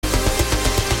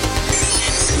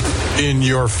In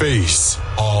your face,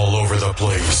 all over the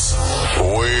place.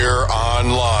 We're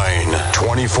online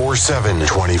 24/7.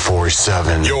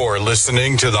 24/7. You're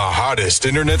listening to the hottest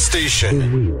internet station. The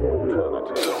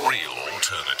real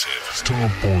alternative.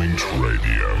 Starpoint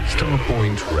Radio.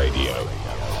 Starpoint Radio.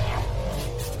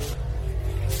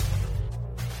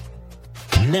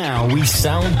 Now we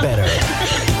sound better.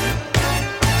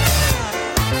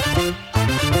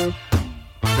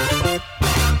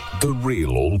 The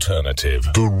real alternative.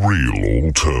 The real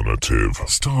alternative.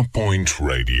 Starpoint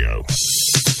Radio.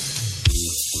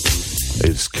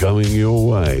 It's coming your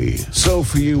way. Soul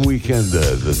For You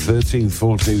Weekender, the 13th,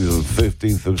 14th and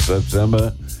 15th of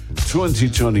September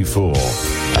 2024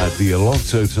 at the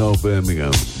Aloft Hotel,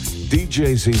 Birmingham.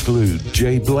 DJs include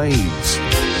Jay Blades,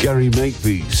 Gary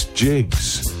Makepeace,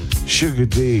 Jigs, Sugar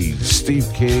D,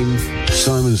 Steve King,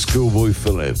 Simon Schoolboy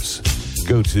Phillips.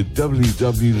 Go to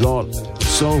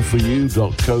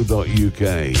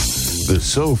www.soulforyou.co.uk. The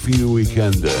Soul For You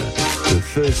Weekender, the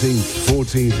 13th,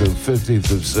 14th and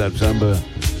 15th of September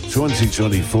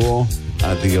 2024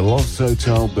 at the Aloft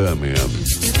Hotel, Birmingham.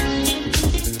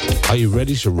 Are you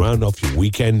ready to round off your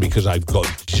weekend? Because I've got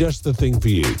just the thing for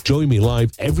you. Join me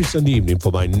live every Sunday evening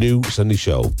for my new Sunday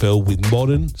show filled with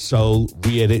modern, soul,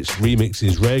 re-edits,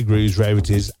 remixes, rare grooves,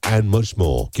 rarities, and much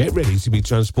more. Get ready to be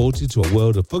transported to a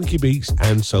world of funky beats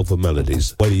and soulful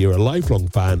melodies. Whether you're a lifelong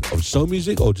fan of soul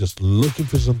music or just looking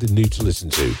for something new to listen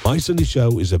to, my Sunday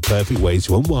show is a perfect way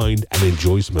to unwind and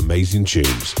enjoy some amazing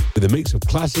tunes. With a mix of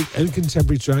classic and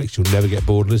contemporary tracks, you'll never get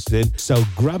bored listening. So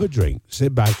grab a drink,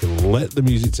 sit back and let the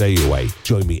music take you away.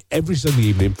 Join me every Sunday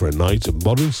evening for a night of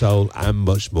modern soul and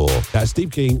much more. That's Steve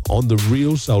King on the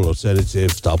Real Soul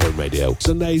Alternative, Starpoint Radio.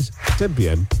 Sundays, 10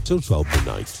 p.m. till 12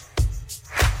 midnight.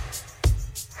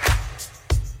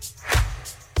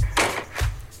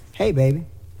 Hey, baby.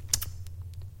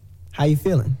 How you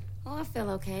feeling? Oh, I feel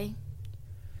okay.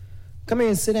 Come here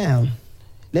and sit down.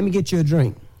 Let me get you a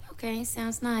drink. Okay,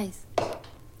 sounds nice.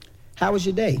 How was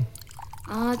your day?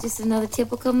 Oh, just another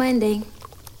typical Monday.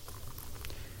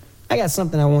 I got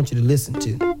something I want you to listen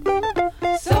to.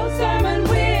 Soul Sermon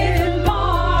with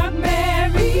Mark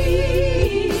Mary,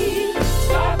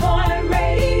 Starpoint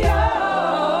Radio.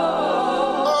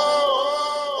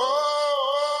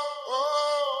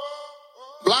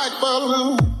 Black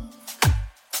balloon.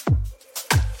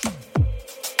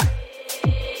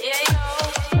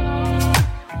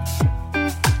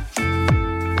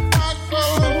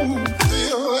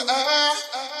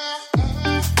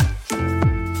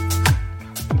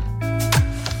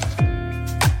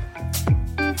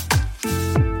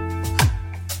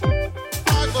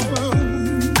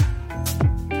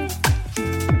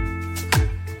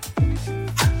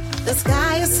 The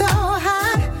sky is so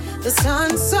high, the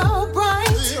sun so bright.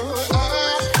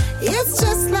 It's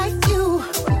just like you.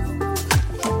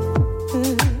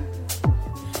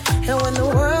 And when the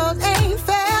world ain't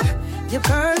fair, you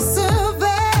persevere.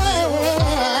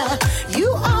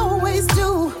 You always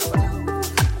do.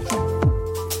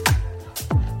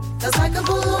 'Cause like a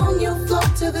balloon, you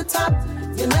float to the top.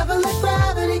 You never let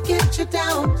gravity get you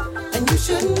down. And you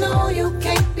should know you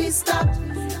can't be stopped.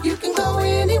 You can go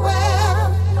anywhere.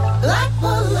 Black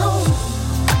balloon,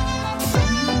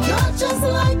 you're just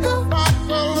like a black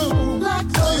balloon. Black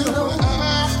balloon,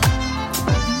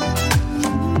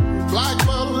 black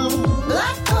balloon,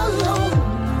 black balloon.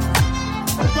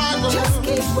 Just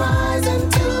keep rising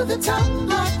to the top,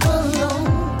 black balloon.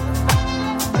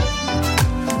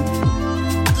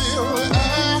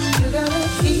 You gotta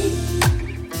keep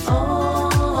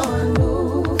on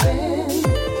moving,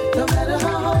 no matter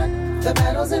how hard the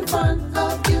battle's in front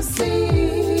of you.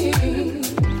 See.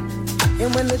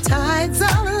 And when the tides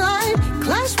of life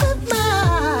clash with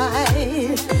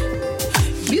mine,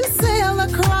 you sail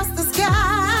across the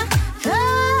sky. Oh,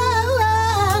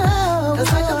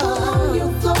 'cause like a balloon, you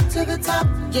float to the top.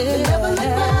 Yeah. You never let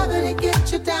gravity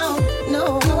get you down.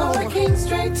 No, you are a king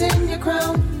straight in your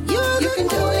crown. You can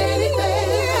do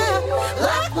anything.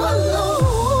 Black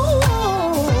balloon,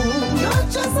 you're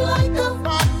just like a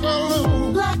black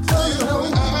balloon. Black balloon.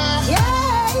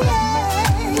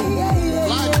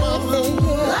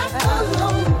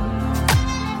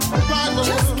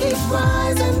 Just keep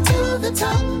rising to the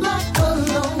top, black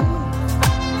balloon.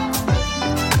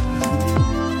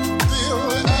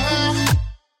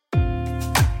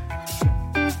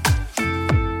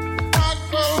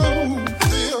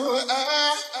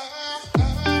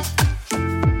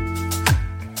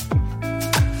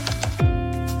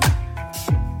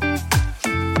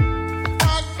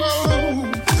 Black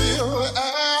balloon,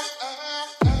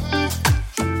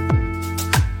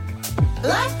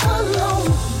 black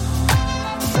balloon.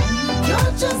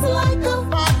 You're just like a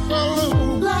black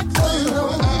balloon. Black balloon.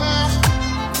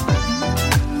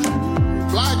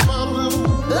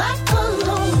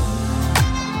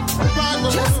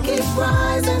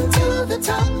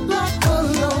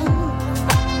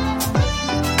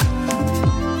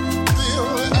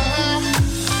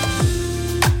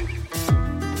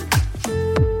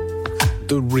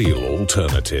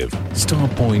 alternative.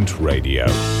 Starpoint Radio.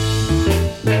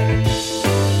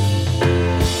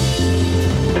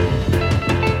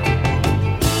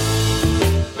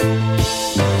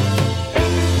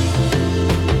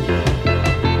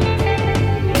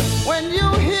 When you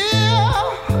hear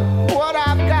what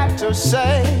I've got to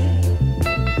say,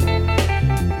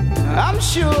 I'm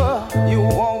sure you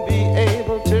won't be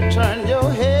able to turn your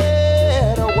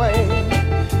head away.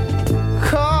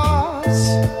 'Cause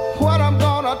what I'm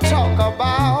gonna talk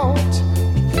about,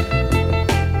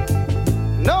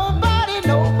 nobody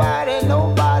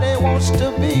wants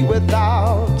to be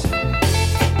without.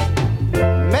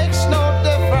 Makes no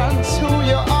difference who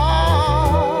you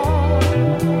are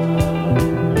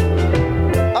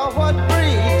or what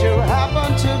breed you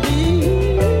happen to be.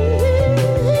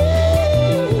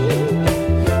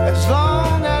 As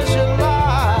long as you're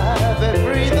alive and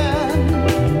breathing,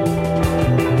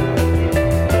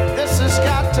 this has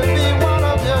got to be one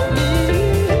of your needs.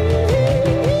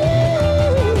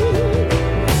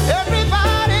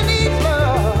 Everybody needs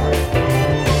love.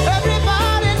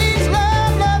 Everybody needs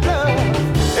love, love, love.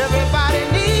 Everybody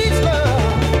needs love.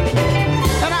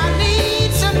 And I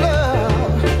need some love.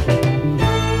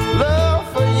 Love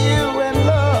for you and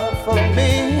love for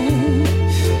me.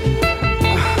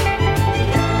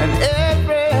 And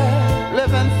every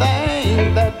living thing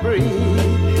that breathes.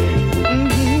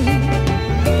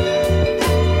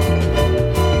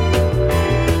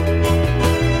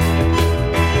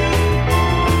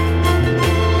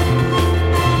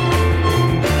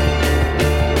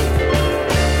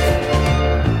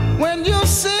 When you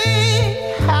see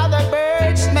how the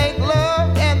birds make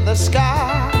love in the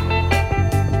sky,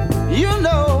 you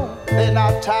know they're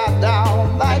not tied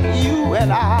down like you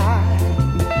and I.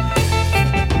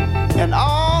 And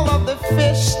all of the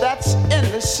fish that's in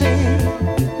the sea,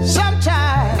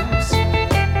 sometimes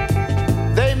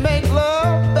they make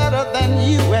love better than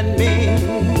you and me.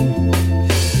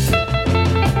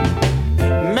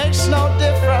 Makes no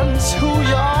difference who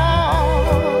you are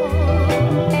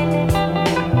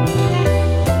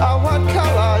or what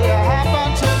color you happen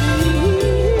to be.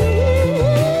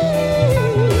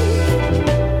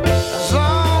 As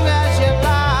long as you're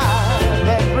alive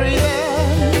and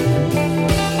breathing,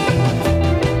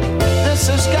 this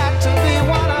has got to be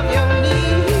one of your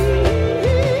needs.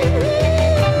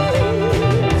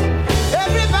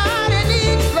 Everybody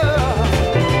needs love.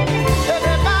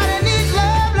 Everybody needs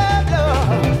love, love, love.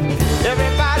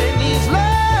 Everybody needs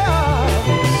love.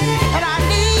 And I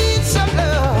need some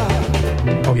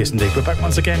love. Oh, yes, indeed. We're back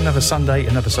once again, another Sunday,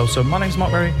 another Soul. So my name's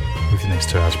Mark Berry. With the next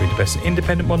 2 hours, we the best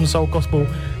independent modern soul, gospel,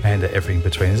 and everything in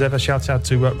between. As ever, shout out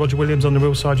to Roger Williams on the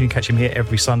real side. You can catch him here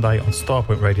every Sunday on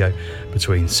Starpoint Radio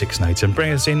between 6 and 8. And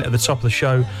bring us in at the top of the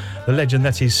show, the legend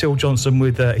that is Syl Johnson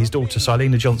with his daughter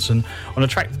Silena Johnson on a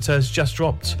track that has just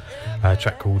dropped, a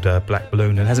track called Black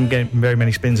Balloon, and hasn't getting very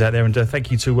many spins out there. And thank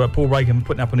you to Paul Reagan for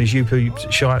putting up on his YouTube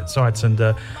sites, and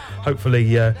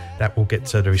hopefully that will get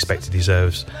the respect it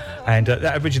deserves. And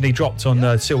that originally dropped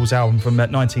on Syl's album from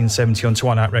 1970 on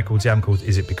Twilight Records. The album called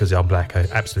Is It Because I'm Black? An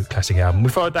absolute classic album. We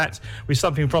followed that with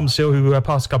something from Syl, who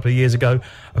passed a couple of years ago,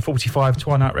 a 45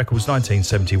 Twilight Records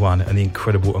 1971, and the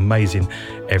incredible, amazing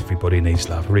Everybody Needs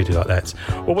Love. I really like that.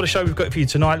 Well, what a show we've got for you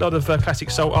tonight. A lot of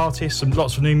classic soul artists and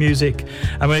lots of new music.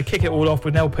 And we're going to kick it all off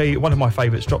with an LP, one of my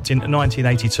favourites, dropped in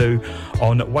 1982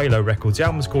 on Walo Records. The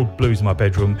album is called Blues in My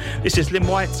Bedroom. This is Lynn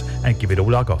White and Give It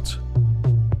All I Got.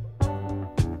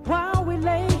 While we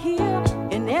lay here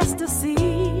in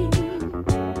ecstasy,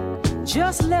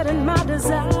 just letting my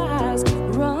desires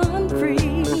run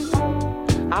free,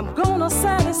 I'm gonna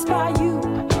satisfy you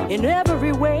in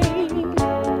every way.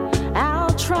 I'll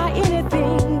try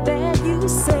anything that you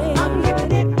say. I'm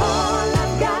giving it all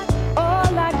I've got,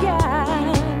 all I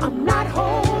got. I'm not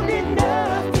holding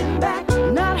nothing back,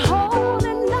 not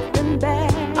holding nothing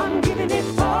back. I'm giving it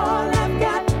all I've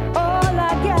got, all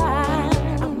I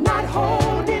got. I'm not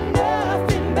holding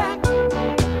nothing back,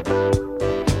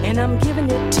 and I'm giving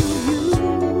it to you.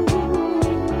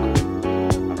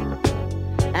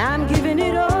 I'm giving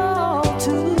it all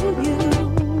to you.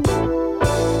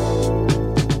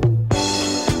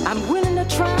 I'm willing to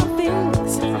try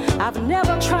things I've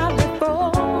never tried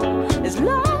before, as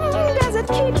long as it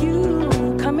keeps you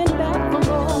coming back for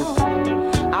more.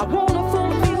 I wanna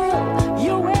fulfill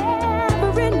your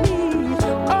every need.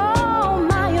 All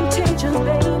my intentions,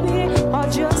 baby, are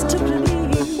just to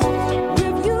please.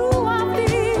 With you I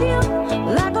feel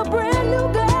like a brand new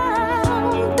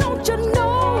girl. Don't you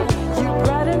know you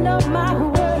brighten up my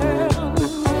world?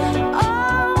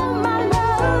 All my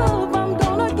love I'm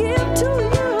gonna give to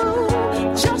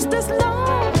you, just as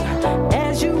long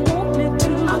as you want me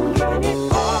to. I'm giving it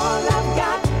all I've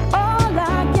got, all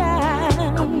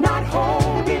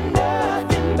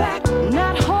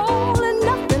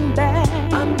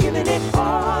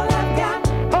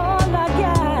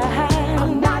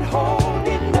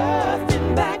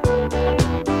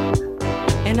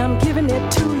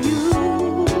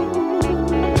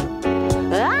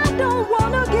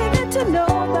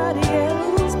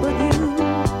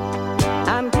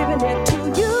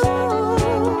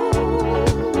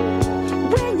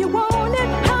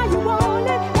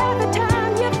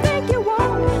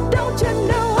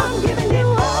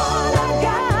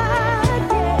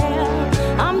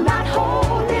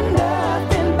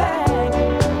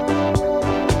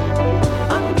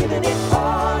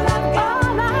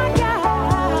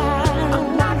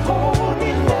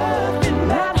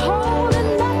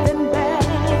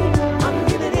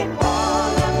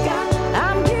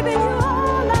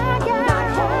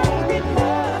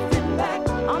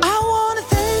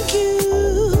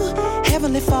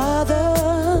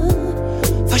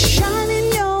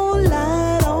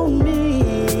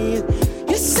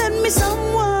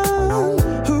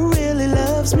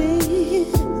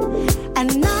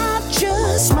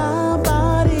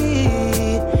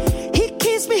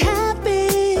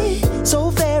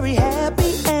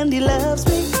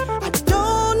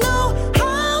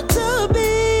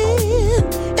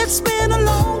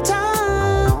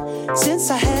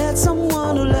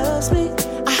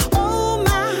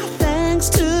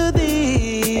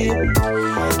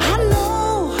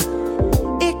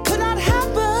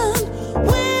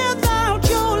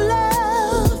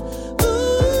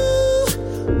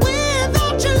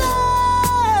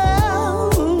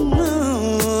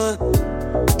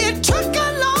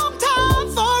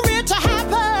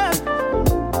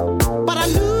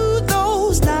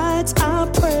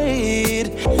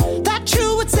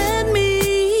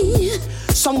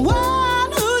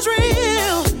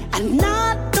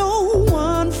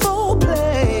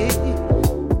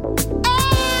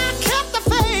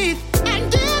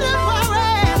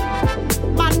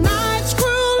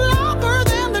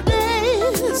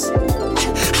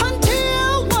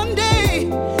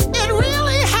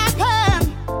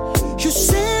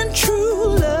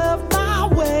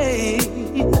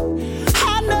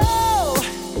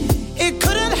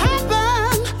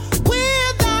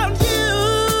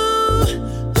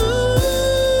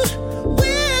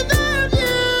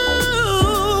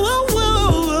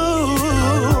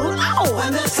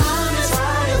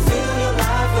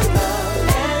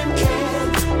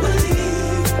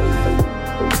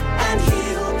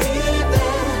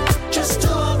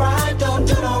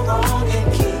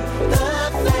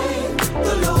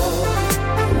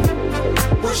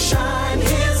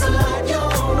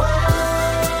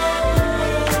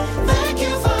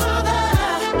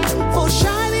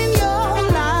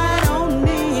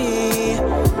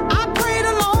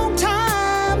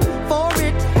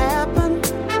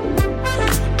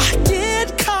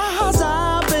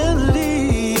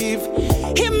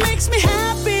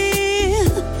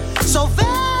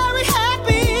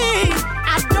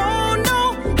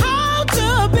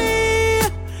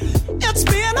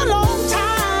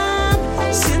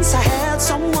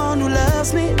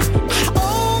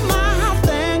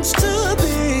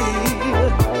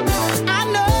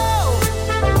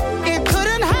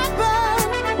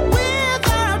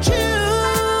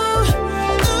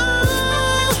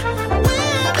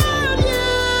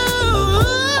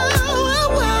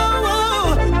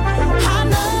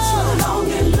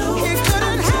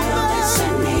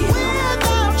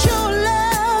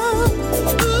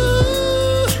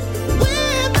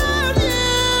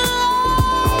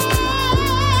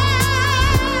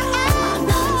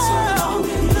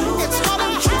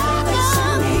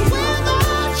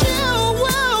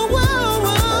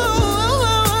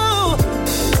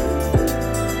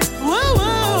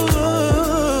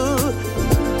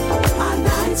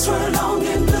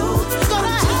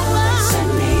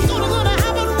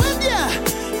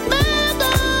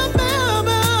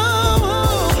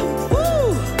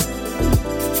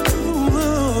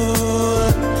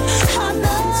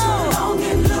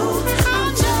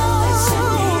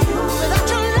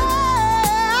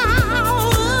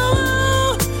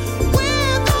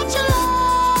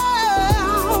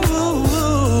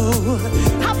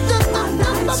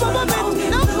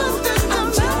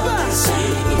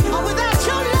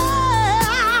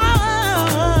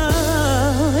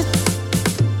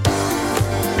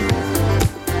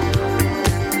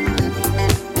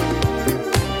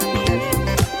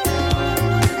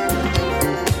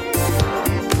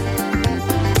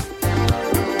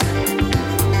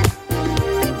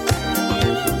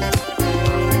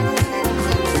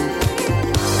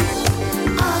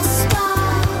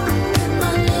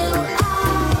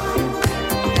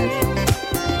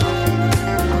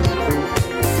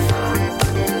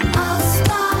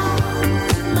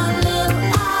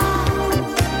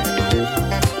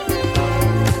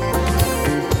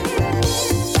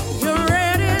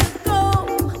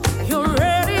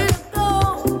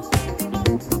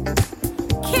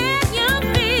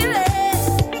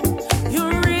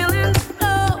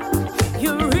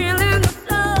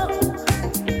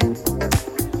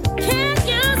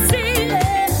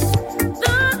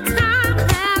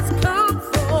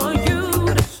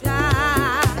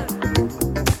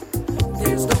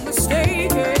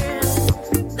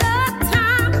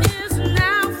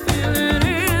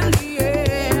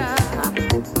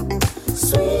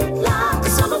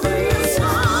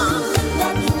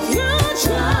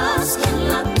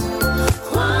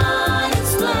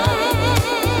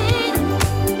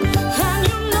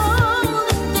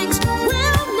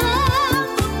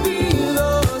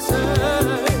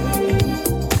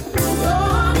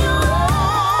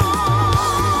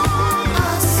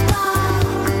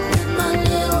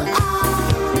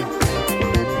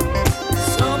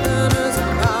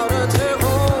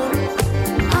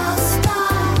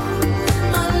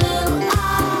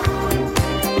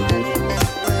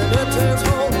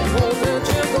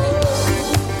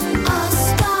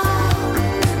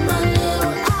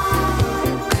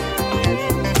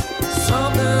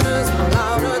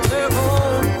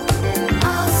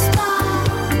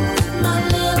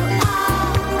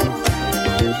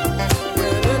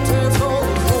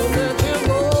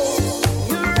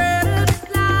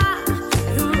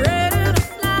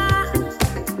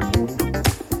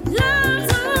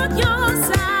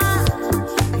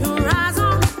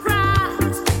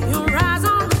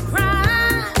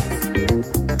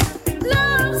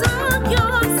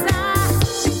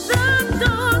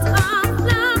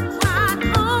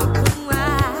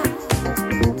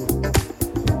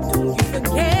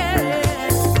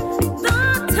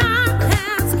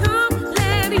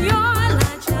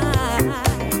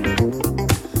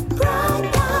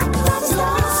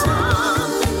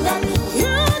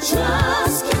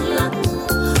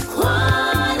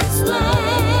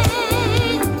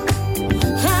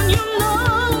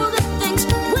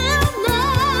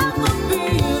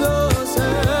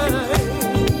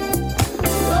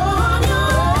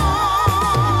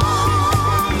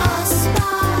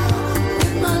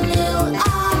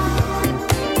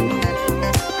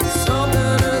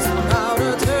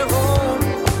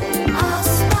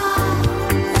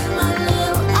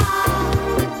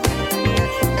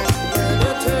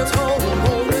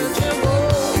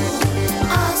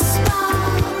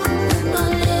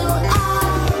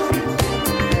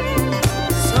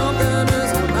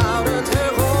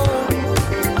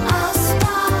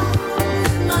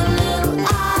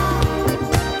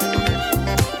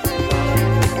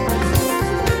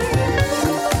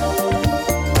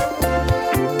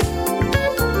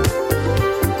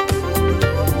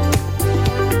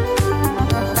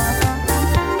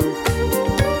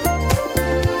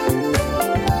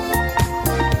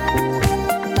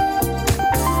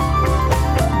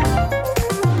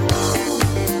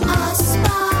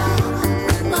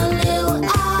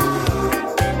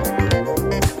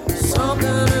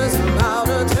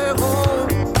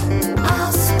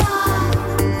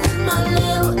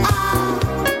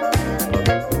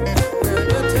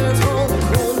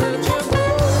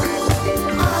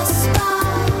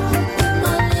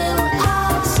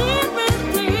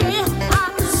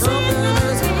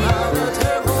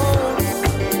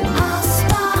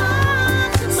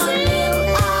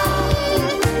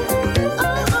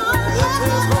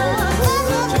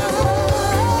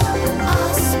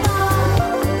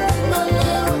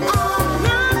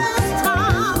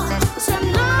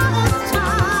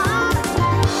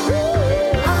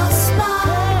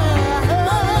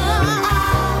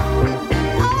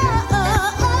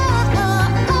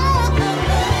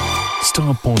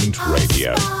Point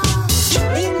Radio. You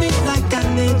need me like I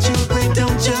need you, babe,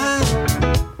 don't ya?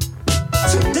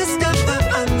 To discover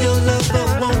I'm your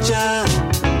lover, won't ya?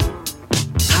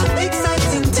 How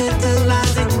exciting,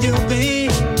 tantalizing you be.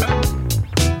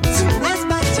 Soon as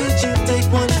by chance you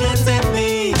take one glance at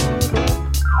me.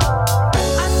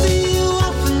 I see you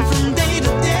often from day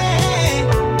to day,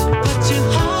 but you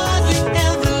hardly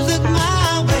ever look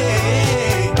my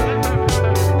way.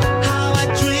 How I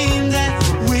dream that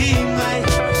we might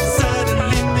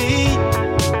suddenly meet.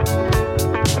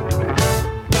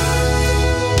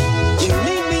 You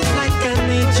need me like I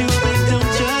need you, babe,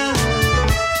 don't ya?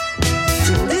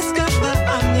 To discover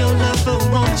I'm your lover,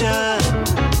 won't ya?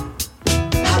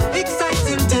 How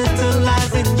exciting,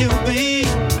 tantalizing you be.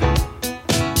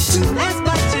 Soon as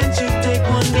by chance you take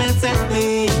one glance at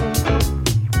me.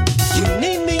 You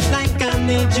need me like I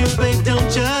need you, babe,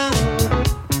 don't ya?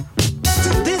 To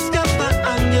discover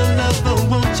I'm your lover,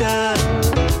 won't ya?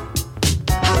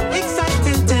 How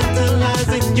exciting,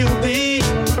 tantalizing you be.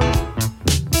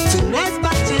 Soon as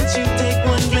by chance you take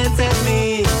one glance at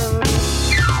me.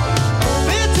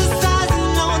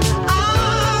 Fantasizing on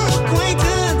our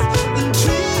acquaintance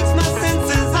intrigues my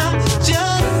senses. I'm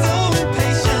just so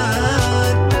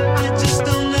impatient. I just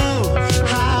don't know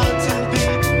how to be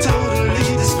totally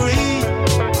discreet.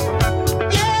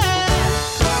 Yeah.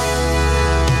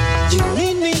 You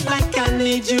need me like I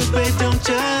need you, babe, don't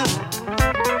ya?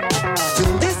 To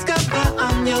discover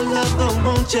I'm your lover,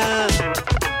 won't ya?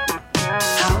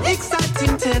 How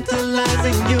exciting,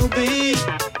 tantalizing you be.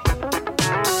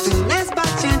 Soon as by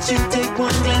chance you take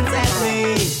one glance at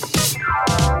me.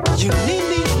 You need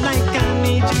me like I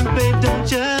need you, babe,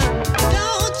 don't ya?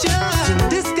 Don't ya? To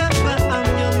discover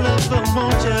I'm your lover,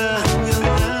 won't ya? I'm your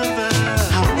lover.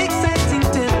 How exciting,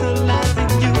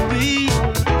 tantalizing you be.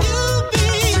 You be.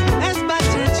 Soon as by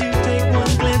chance you take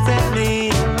one glance at me.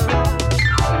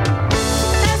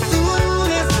 As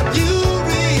soon as you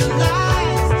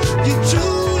realize you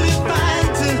truly find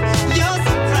to your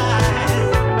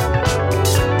surprise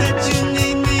that you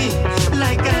need me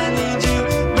like I need you,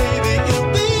 baby, it'll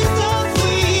be so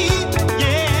sweet.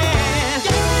 Yeah.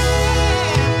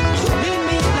 You need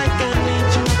me like I need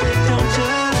you, babe, don't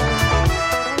ya?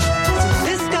 To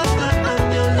discover I'm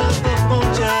your lover,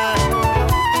 won't ya?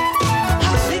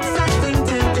 How exciting,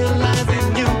 tantalizing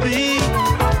you be.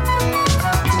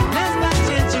 Soon as by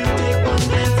chance you take one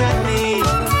glance at me.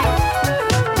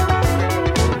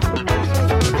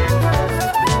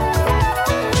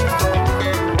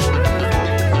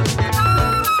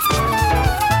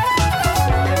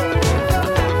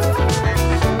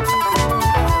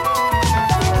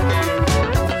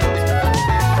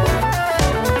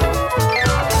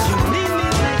 You need me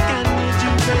like I need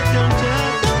you, babe, don't ya?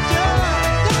 Don't ya?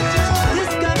 Don't ya?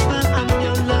 Discover I'm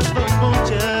your lover, won't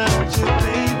ya? Won't you,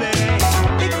 baby?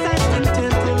 Exciting,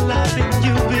 tantalizing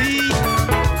you be.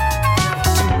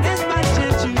 Soon as by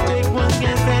chance you take one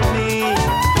glance at me. You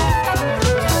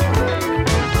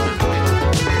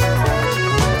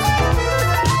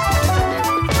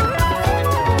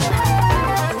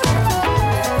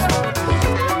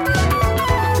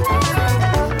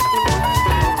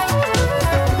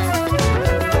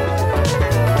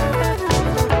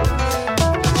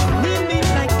need me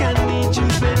like I need you,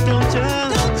 babe, don't ya?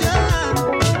 Don't ya?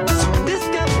 So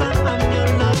discover I'm your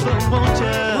lover, won't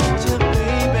ya? Won't ya,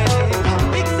 baby? How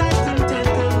exciting,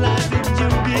 tantalizing you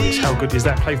be. How good is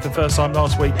that? Played for the first time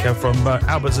last week from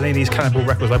Albert Zanini's Cannibal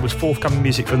Records label's forthcoming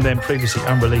music from them, previously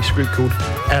unreleased, group called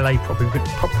LA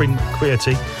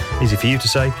Propinquity, easy for you to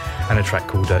say, and a track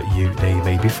called You Need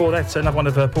Me. Before that, another one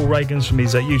of Paul Reagan's from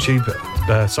his YouTube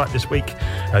site this week,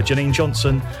 Janine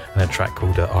Johnson, and a track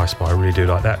called I Spy. I really do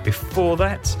like that. Before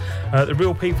that, The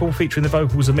Real People featuring the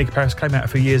vocals of Mika Paris came out a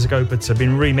few years ago, but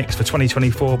been remixed for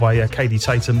 2024 by Katie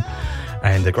Tatum.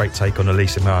 And a great take on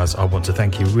Elisa Mars, I Want to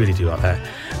Thank You, really do like that.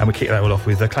 And we kick that all off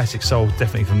with Classic Soul,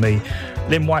 definitely for me.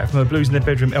 Lynn White from a Blues in the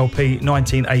Bedroom LP,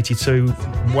 1982,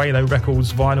 Waylo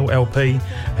Records vinyl LP,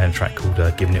 and a track called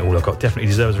Giving It All I Got.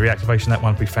 Definitely deserves a reactivation, that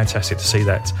one. It'd be fantastic to see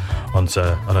that on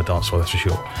a dance floor, that's for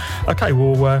sure. Okay,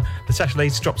 well, Natasha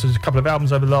Lee's dropped a couple of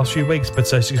albums over the last few weeks, but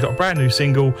she's got a brand new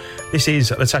single. This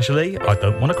is Natasha Lee, I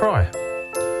Don't Want to Cry.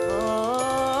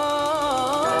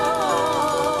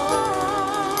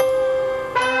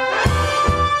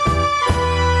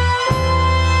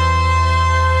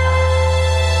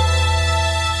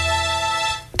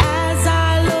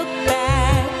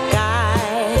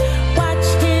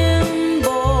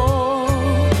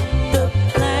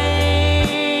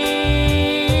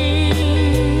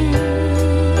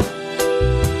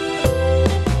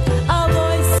 A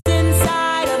voice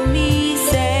inside of me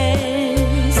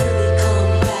says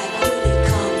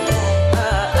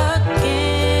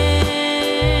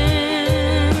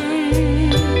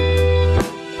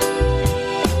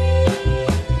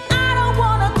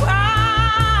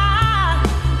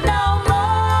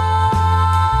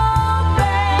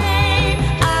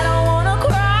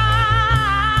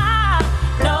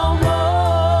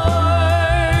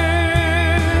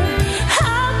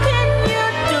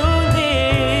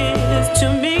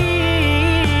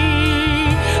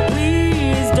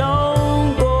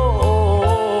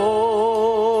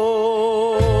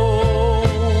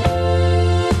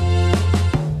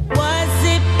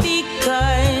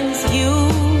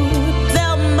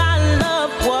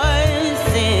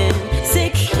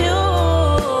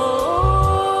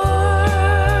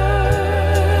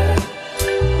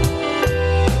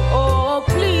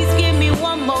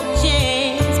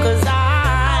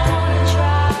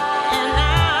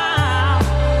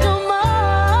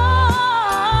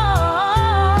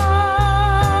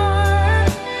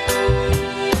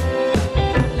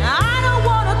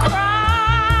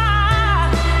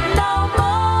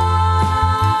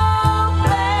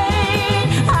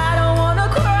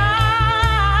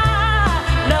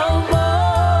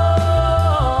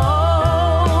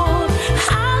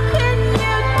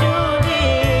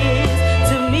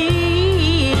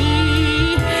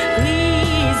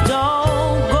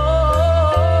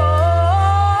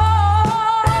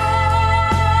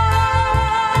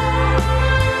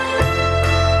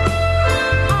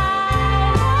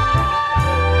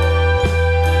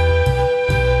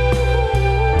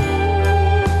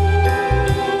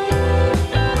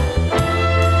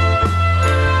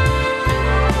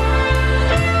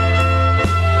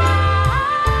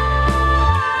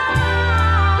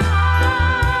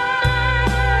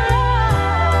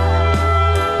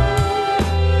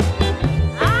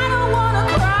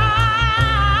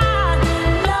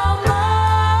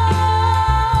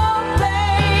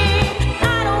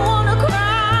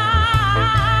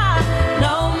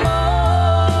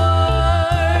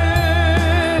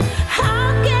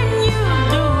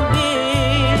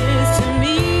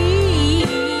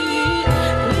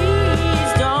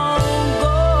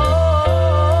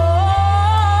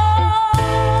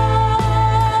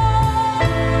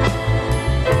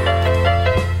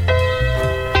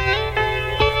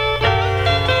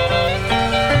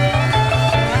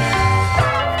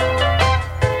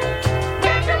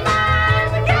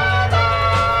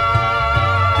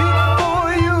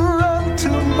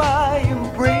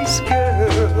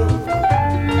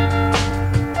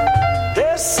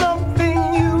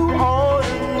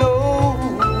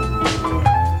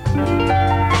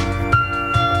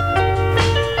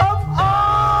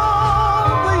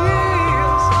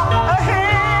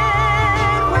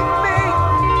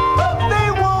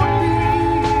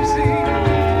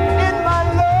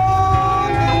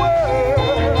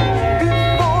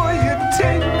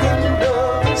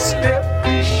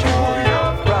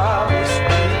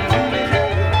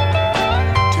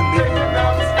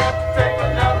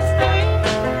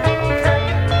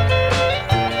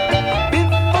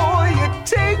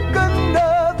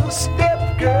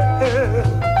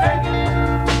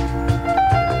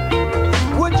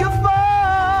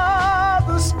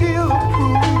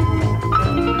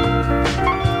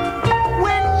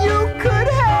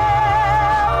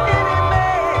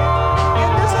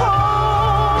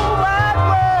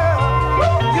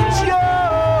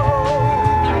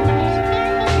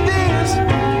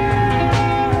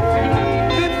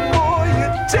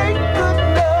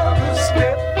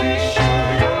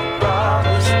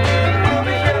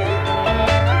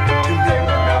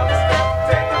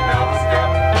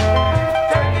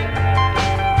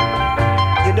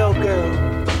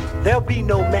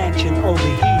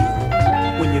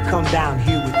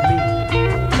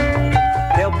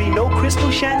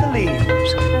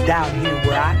down here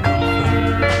where I come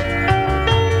from.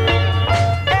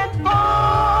 And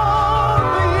all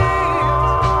the years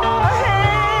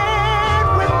ahead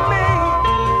with me,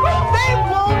 they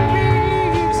won't be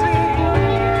easy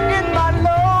in my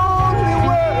lonely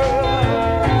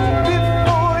world.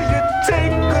 Before you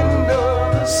take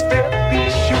another step, be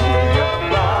sure your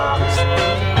promise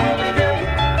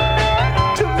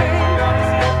to me.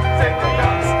 Take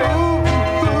another step.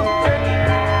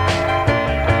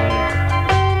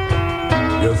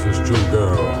 Yes, it's true,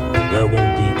 girl. There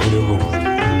won't be any illusion.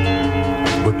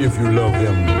 But if you love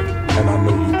him, and I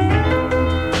know you do,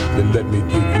 then let me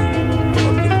give you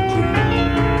a little clue.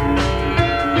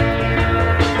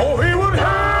 Oh, he would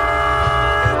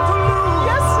have to lose.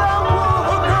 Yes, I would.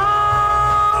 A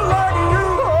girl like you.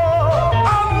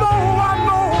 I know.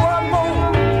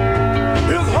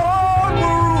 His heart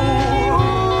will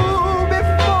rule.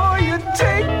 Before you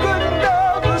take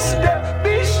another step,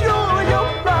 be sure your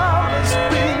promise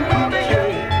be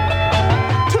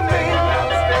to me.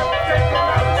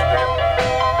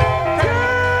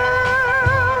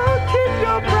 Girl, keep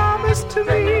your promise to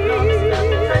me.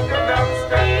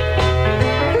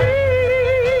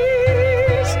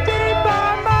 Please stay by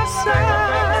my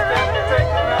side.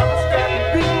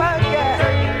 Be my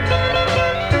guide.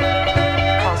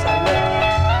 'Cause I love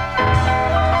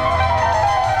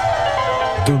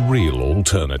you. The real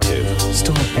alternative.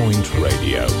 Starpoint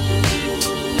Radio.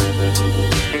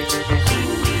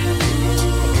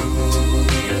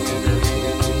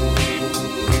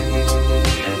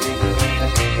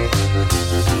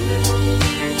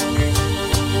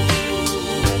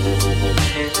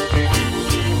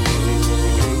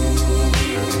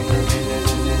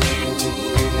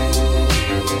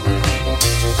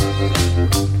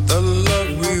 The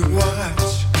love we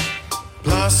watch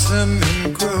blossom and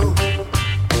grow.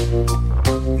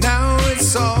 Now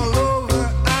it's all over,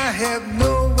 I have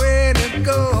nowhere to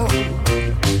go.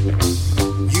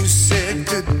 You said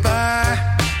goodbye,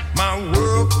 my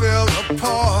world fell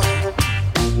apart.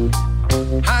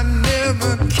 I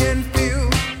never can feel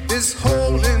this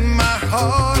hole in my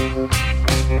heart.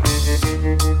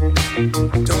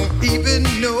 Don't even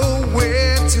know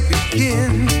where to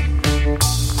begin.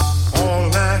 All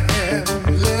I have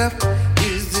left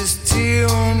is this tear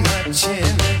on my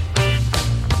chin.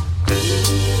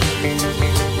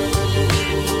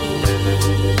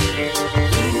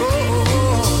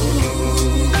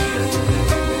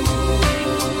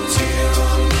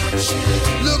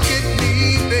 Look at me,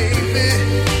 baby.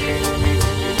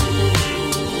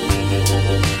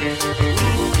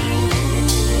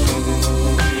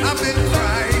 I've been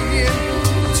crying.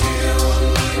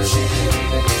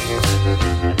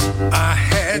 I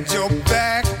had your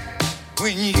back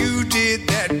when you did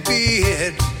that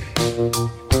bid.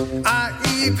 I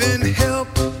even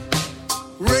helped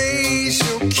raise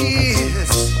your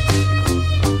kids.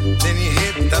 Then you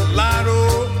hit the lotto.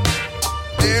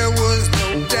 There was no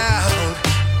doubt.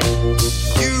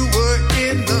 You were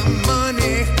in the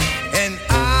money and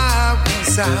I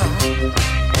was out.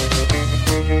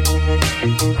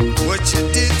 What you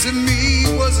did to me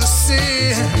was a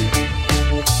sin.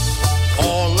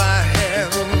 All I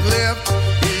have left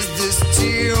is this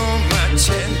tear on my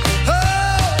chin. Oh!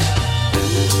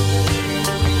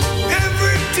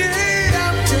 Every day I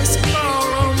just fall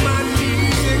on my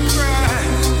knees and cry.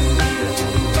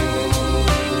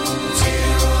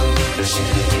 Tear on my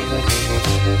chin.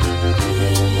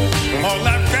 All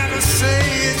I've gotta say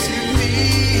is you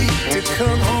need to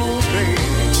come home, baby.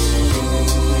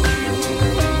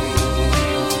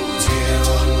 Tear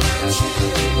on my chin.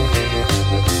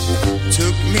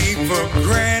 Took me for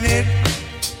granted,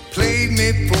 played me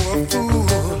for a fool.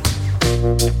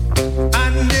 I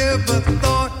never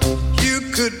thought you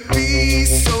could be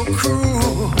so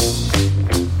cruel.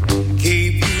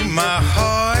 Gave you my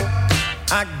heart,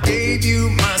 I gave you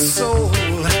my soul.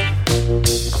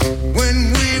 When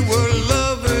we were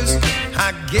lovers,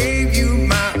 I gave you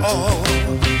my all.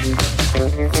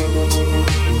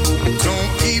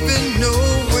 Don't even know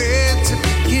where to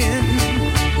begin.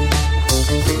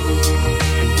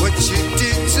 What you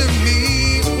did to me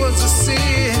was a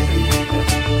sin.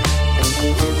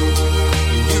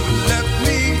 You left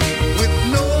me with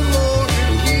no more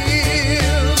to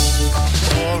give.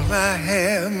 All I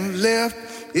have left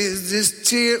is this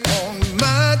tear on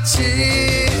my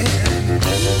chin.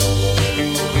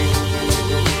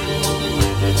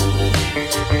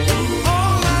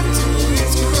 All I do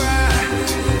is cry.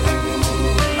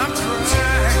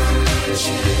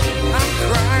 I'm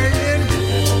crying.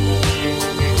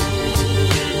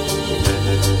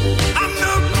 I'm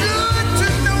no good to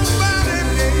nobody,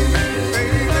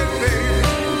 baby.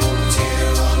 Tear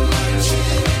on my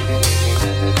chin.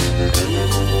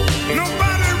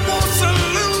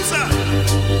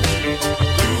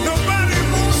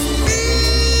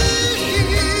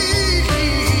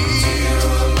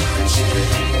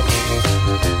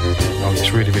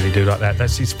 like that.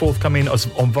 That's his forthcoming on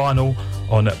vinyl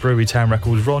on Brewery Town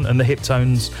Records, Ron and the Hip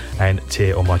Tones and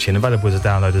Tear on My Chin. Available as a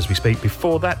download as we speak.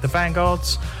 Before that, the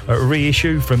Vanguards, a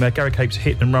reissue from Gary Cape's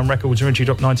Hit and Run Records, originally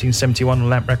dropped 1971 on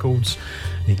Lamp Records.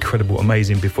 Incredible,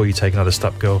 amazing Before You Take Another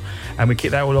Step Girl. And we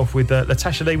kick that all off with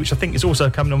Latasha Lee, which I think is also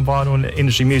coming on vinyl on the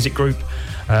Industry Music Group.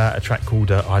 A track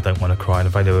called I Don't Want to Cry, and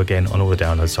available again on all the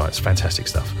download sites. Fantastic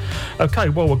stuff. Okay,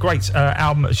 well, a great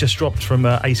album has just dropped from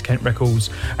Ace Kent Records,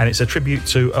 and it's a tribute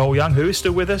to Earl Young, who is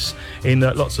still with us in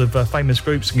lots of famous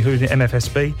groups, including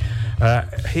MFSB.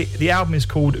 The album is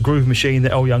called Groove Machine,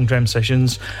 the Earl Young Drum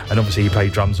Sessions, and obviously he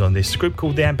played drums on this. The group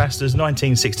called The Ambassadors,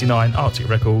 1969, Arctic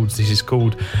Records. This is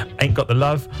called Ain't Got the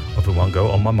Love of the One Girl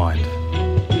on My Mind.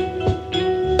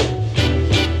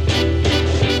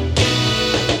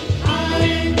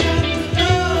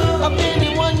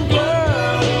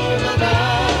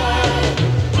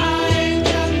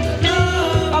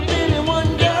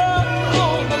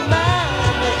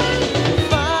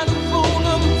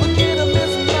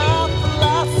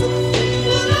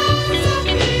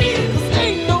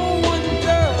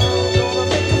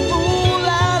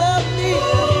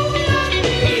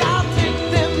 I'll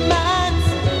take them minds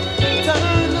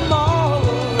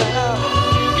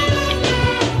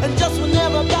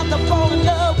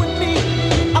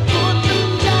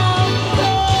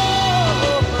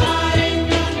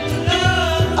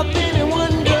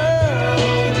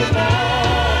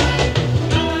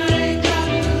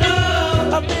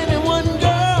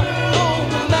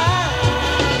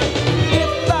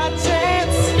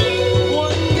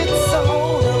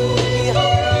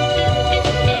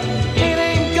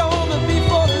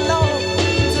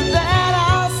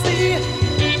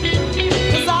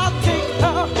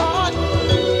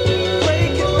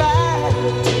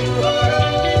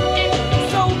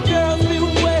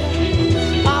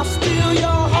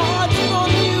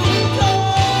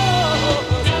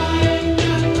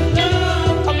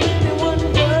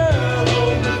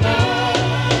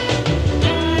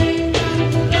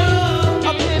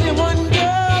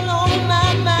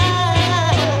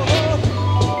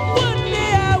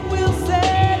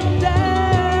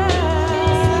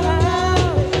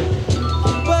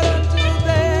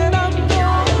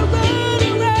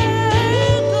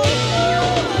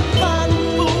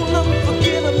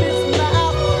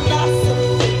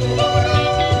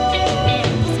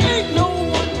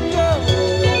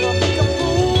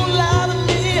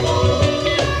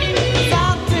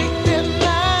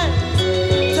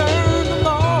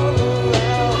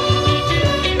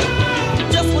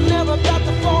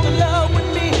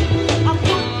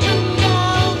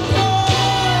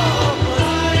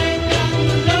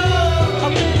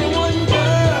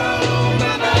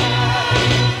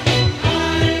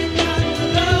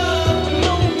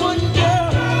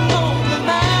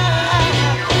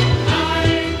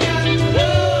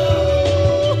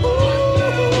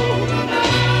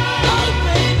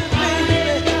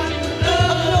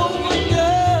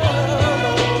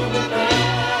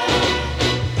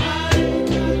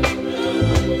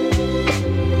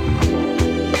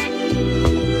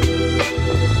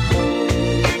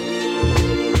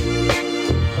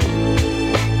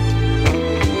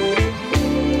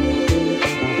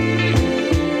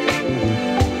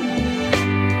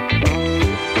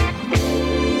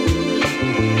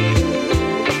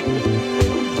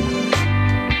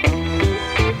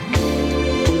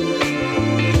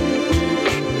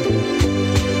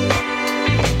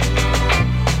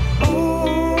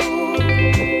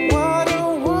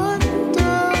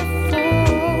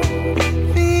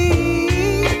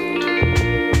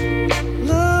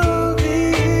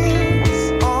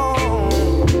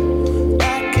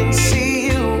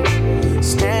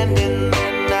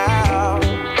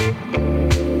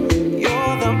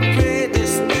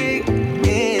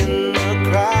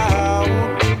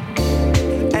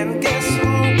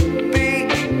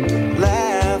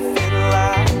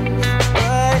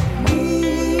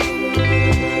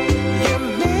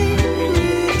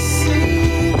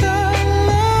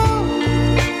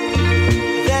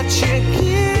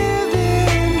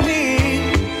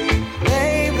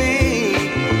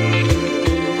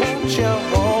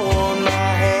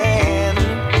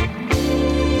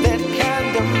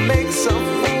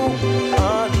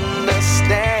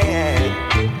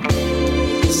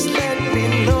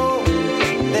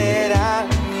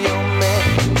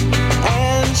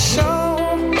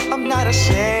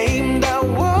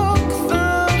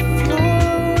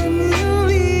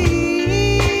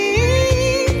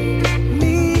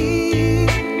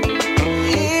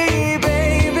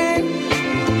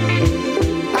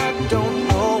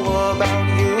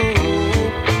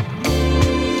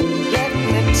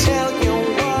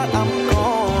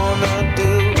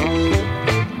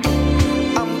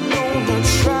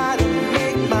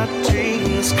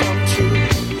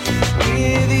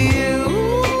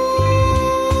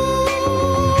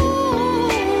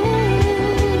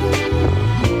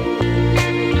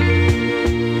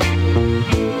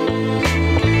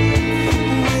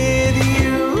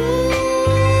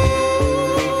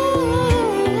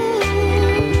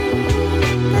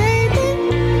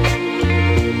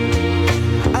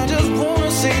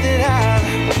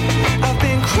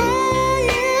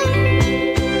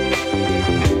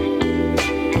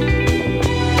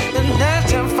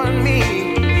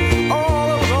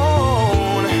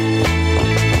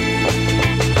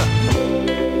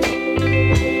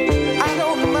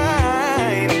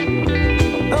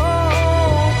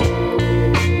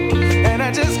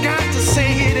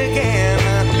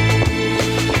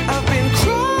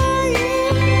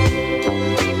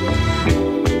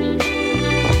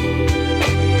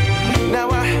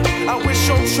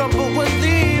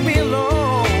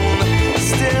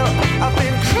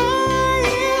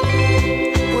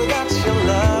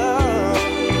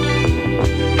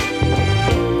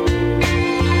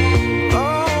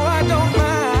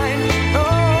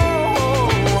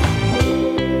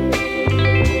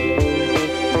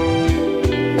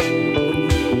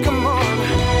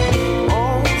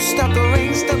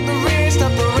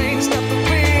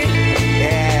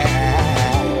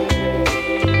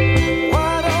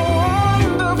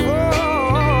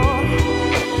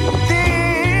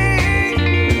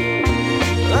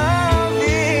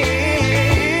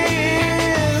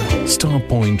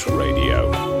Starpoint Radio.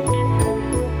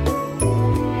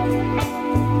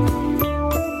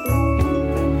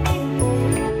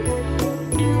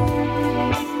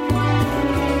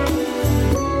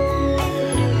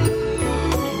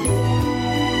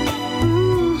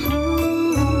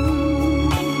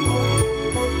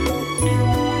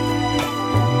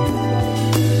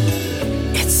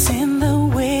 It's in the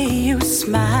way you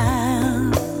smile,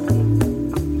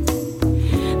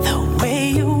 the way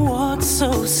you walk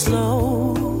so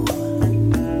slow,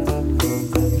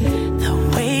 the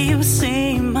way you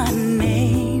say my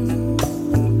name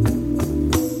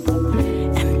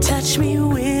and touch me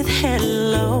with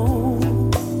hello.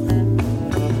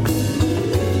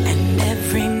 And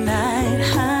every night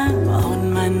I'm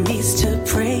on my knees to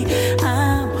pray.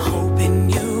 I'm hoping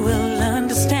you will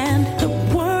understand the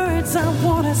words I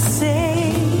wanna say.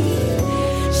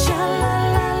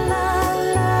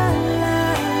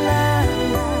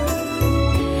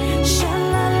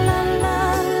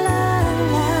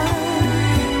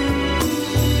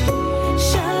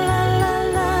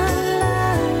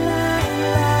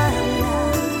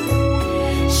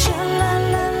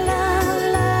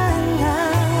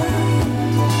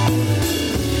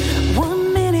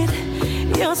 One minute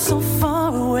you're so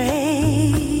far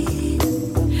away,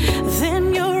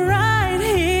 then you're right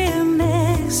here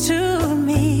next to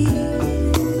me.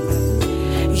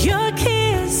 Your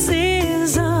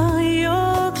kisses are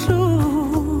your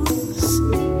clues.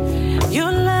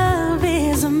 Your love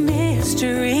is a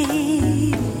mystery.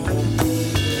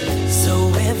 So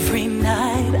every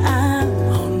night I'm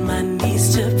on my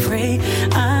knees to pray.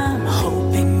 I'm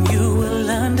hoping you will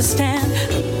understand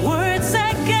the words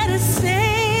I gotta say.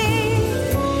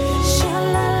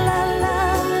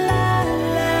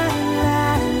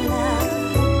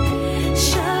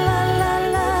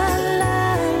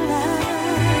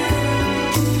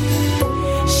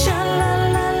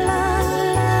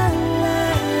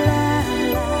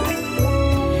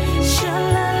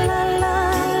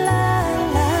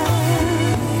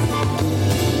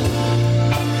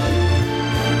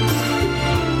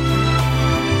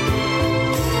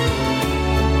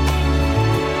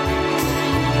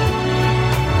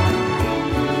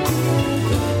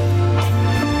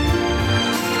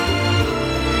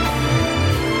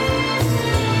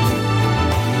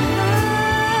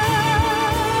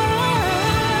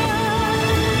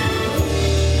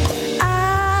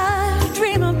 I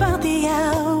dream about the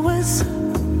hours,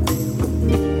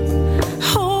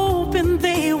 hoping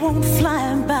they won't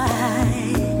fly by.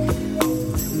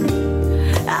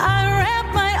 I wrap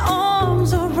my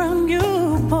arms around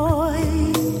you, boy,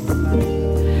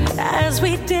 as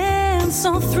we dance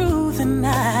on through the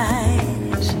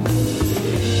night.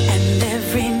 And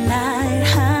every night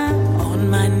I'm on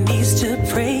my knees to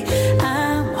pray.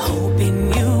 I'm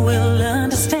hoping you will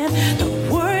understand the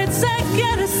words I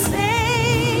gotta say.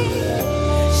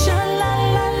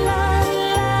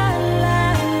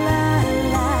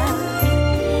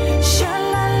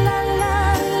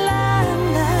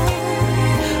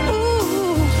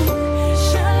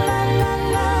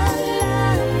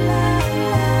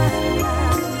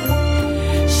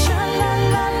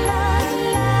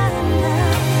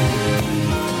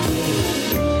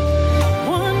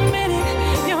 One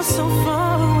minute you're so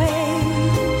far away,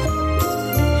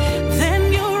 then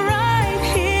you're right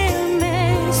here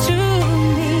next to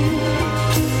me.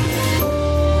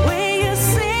 Where you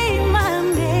say my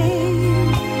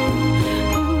name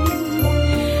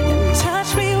and touch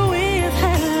me with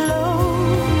hello,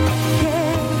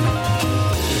 yeah.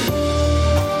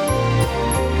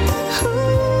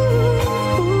 Ooh,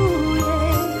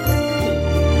 yeah.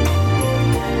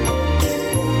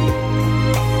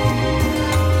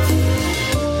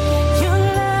 Your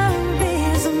love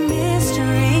is a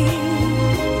mystery.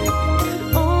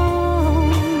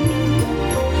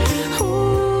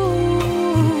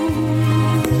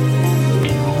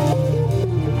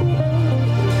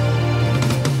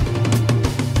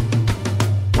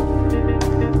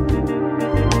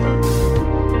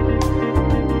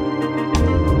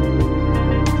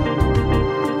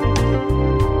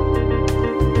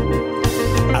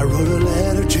 I wrote a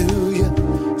letter to you,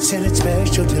 sent it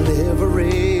special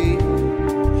delivery.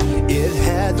 It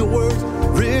had the words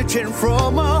written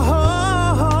from my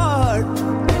heart.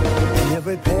 In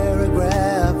every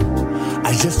paragraph,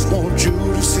 I just want you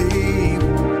to see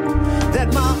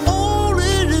that my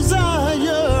only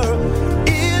desire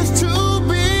is to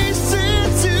be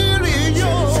sincerely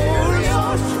yours.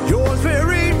 Yours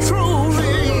very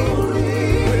truly.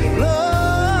 With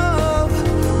love,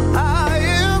 I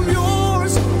am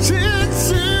yours.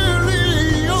 Sincerely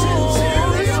yours.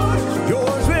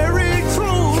 Yours very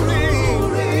truly.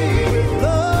 With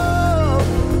love,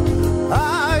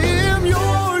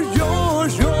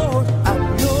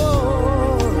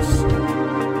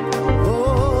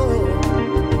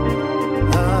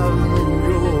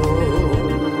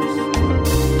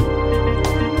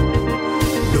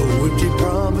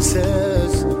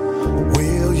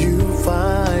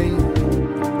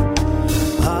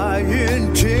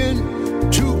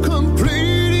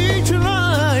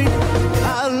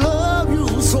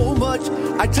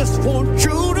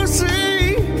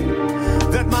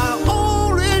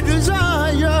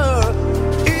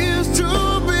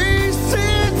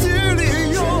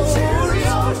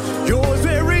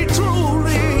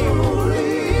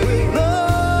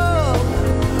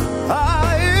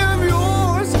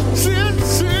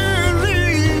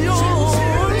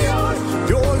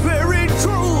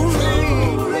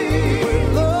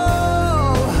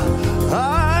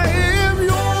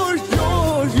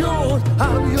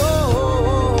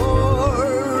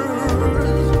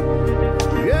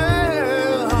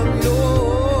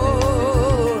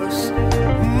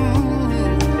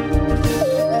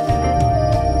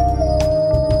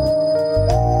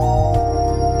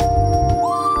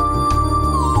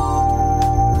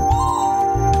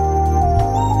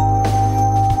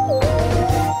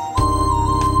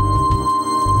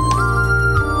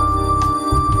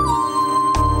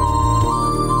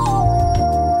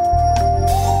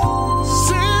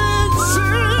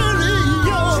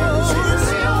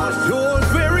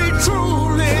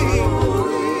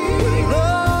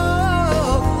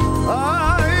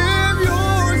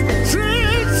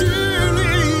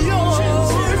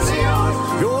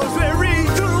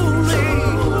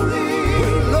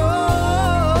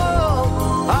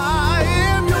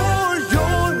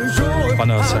 I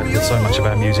know I say so much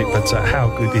about music, but how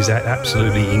good is that?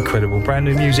 Absolutely incredible. Brand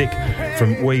new music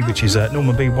from We, which is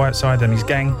Norman B. Whiteside and his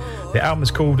gang. The album is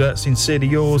called Sincerely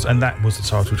Yours, and that was the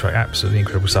title track. Absolutely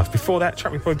incredible stuff. Before that,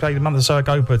 track we probably played a month or so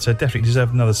ago, but definitely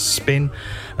deserved another spin.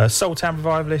 Soul Town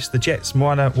Revivalist, The Jets,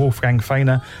 Moana, Wolfgang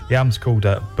Feiner. The album's called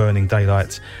Burning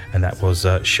Daylight, and that was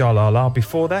Sha-La-La.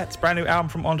 Before that, brand new album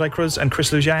from Andre Cruz and Chris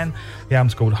Lujan. The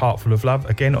album's called Heartful of Love,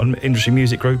 again on Industry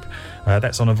Music Group.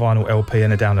 That's on a vinyl LP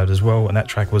and a download as well, and that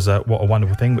track was What a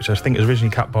Wonderful Thing, which I think was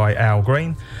originally cut by Al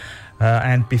Green.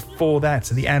 And before that,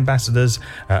 The Ambassadors,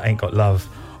 Ain't Got Love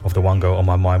of the One Girl on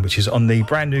My Mind, which is on the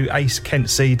brand new Ace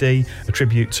Kent CD, a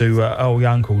tribute to Earl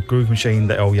Young called Groove Machine,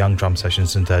 the Earl Young drum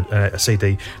sessions, and a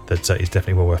CD that is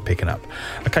definitely well worth picking up.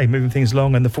 Okay, moving things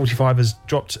along, and the 45ers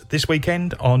dropped this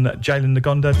weekend on Jalen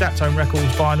Nagonda, Daptone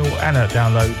Records, vinyl and a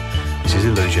download. This is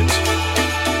Illusions.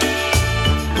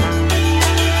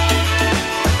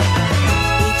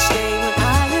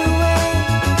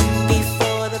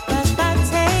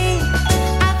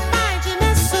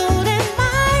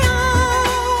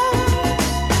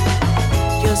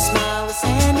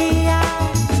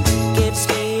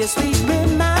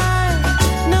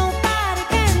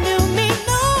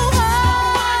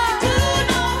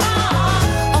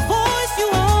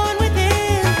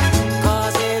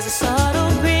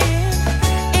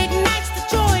 Ignite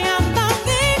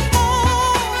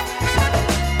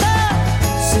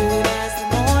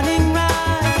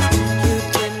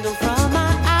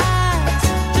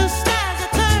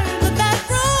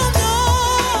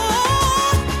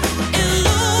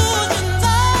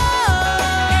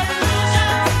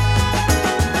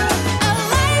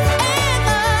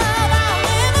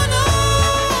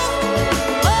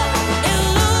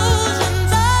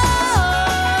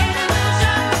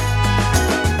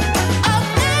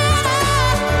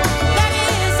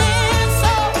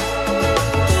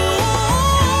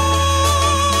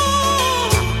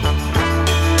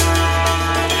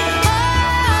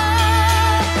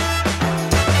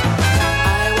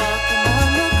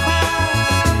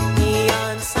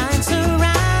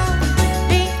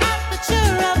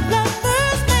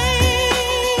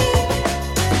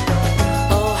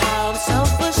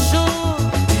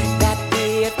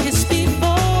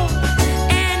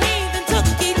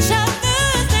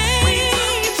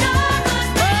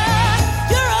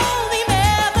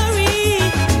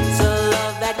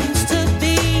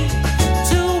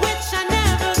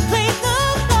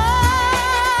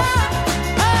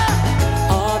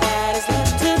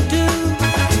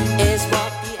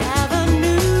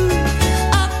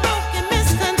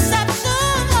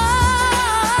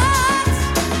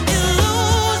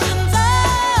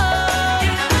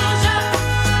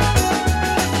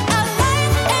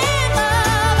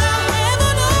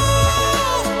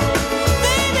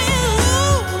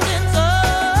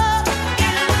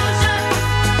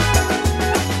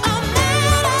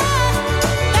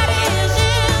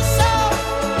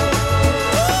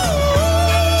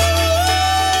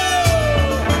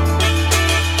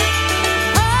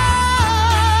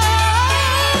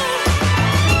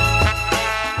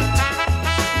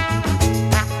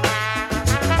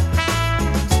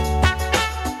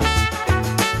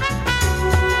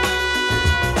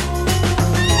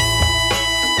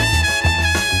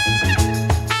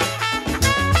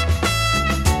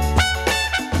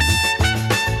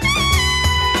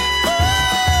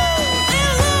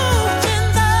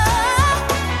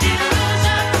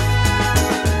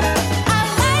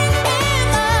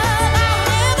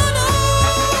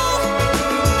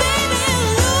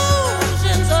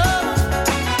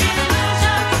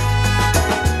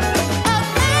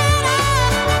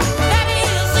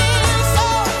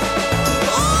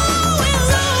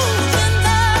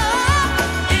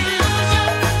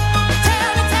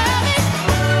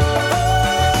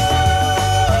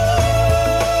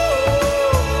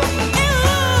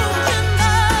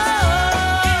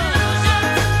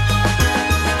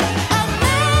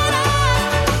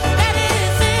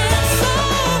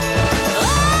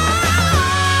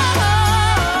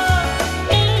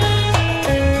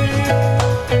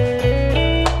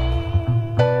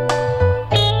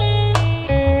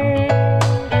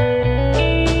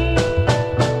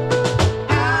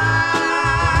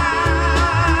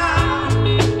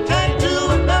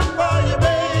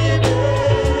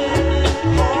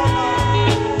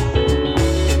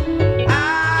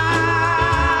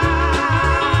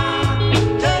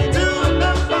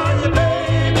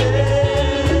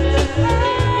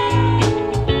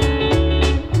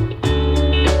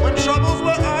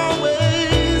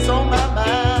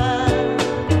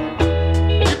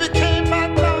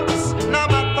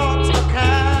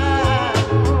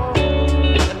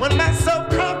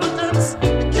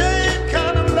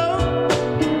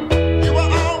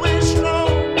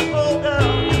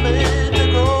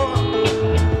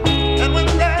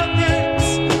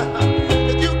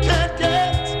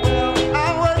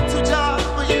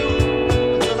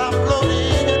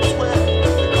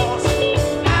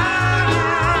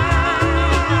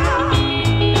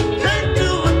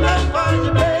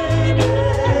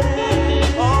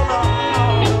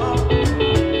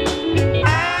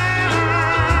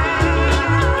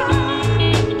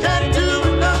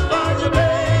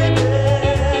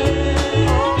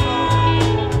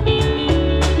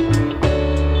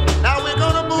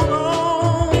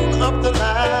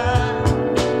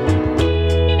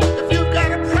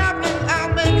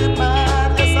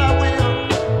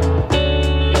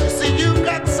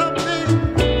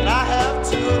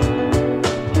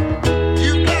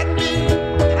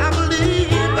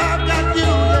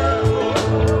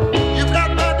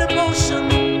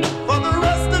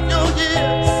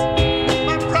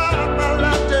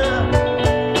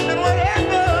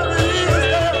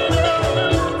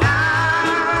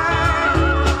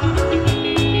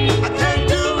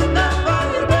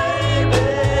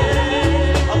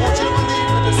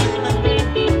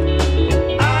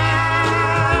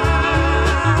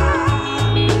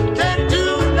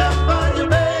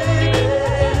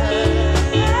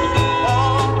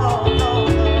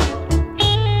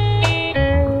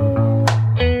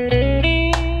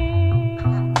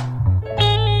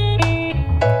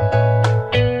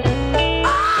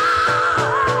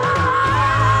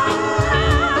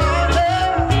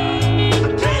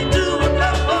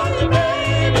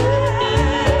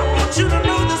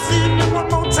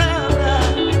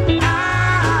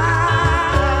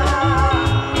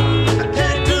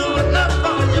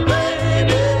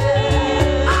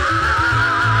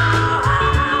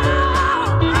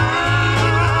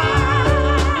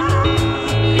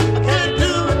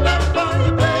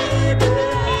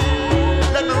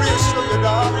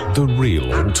The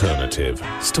real alternative.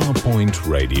 Starpoint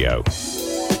Radio.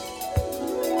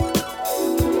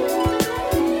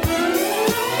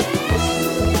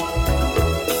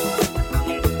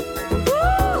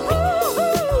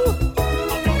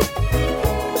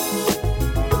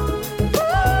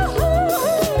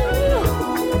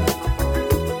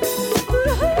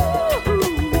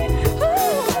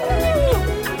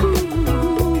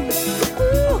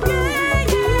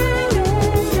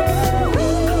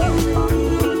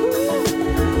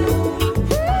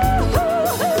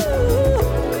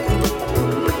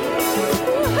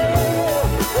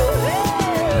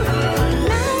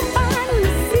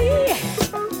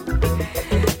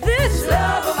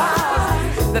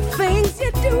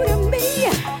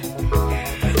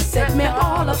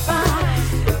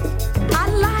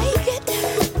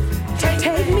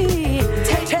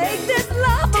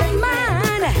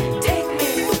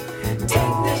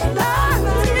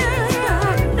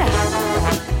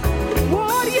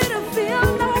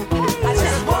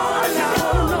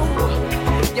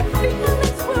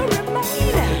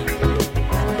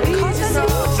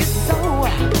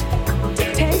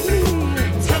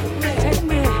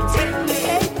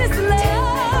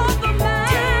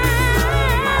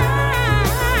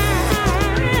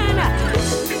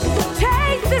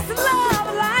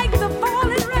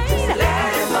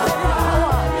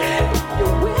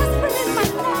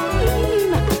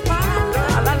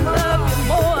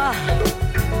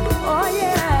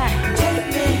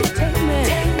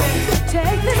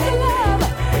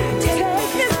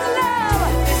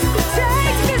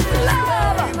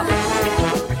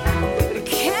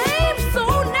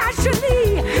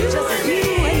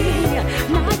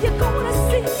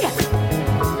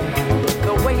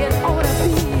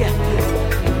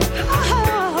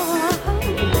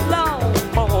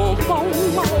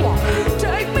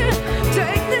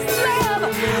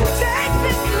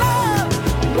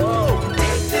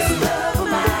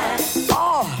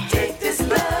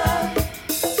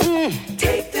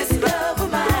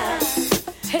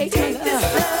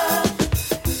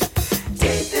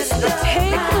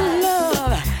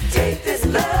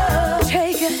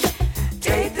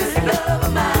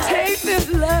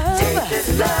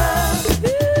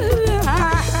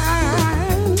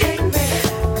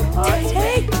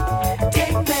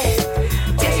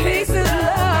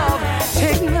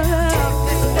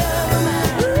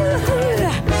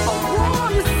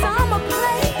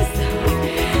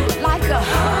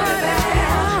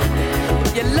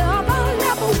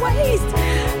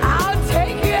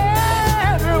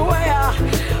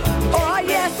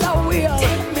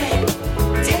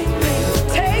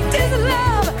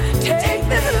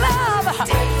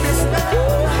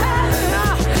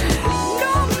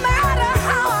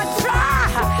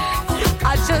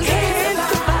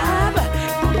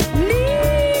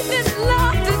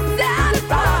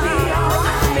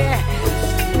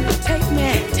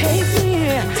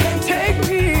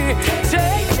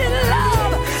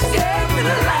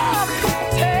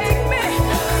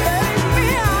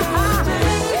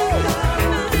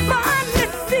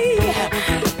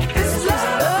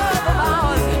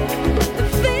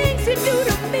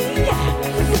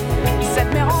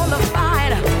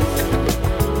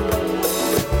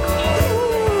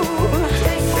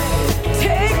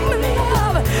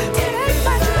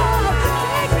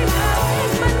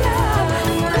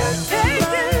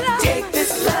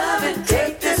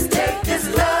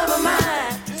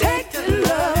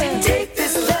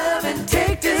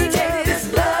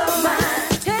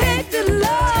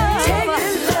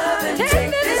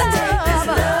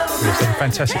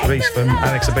 Fantastic release from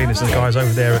Alex Abinas and the guys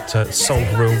over there at Soul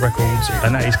for Real Records,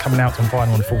 and that is coming out on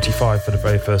vinyl on 45 for the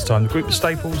very first time. The group of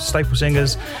Staple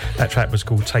Singers, that track was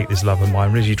called Take This Love of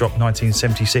Mine, originally dropped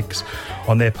 1976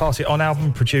 on their Pass It On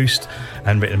album, produced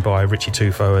and written by Richie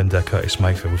Tufo and Curtis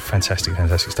Mayfield.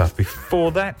 Fantastic stuff.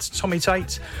 Before that, Tommy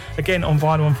Tate, again on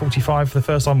vinyl on 45 for the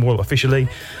first time, well, officially,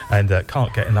 and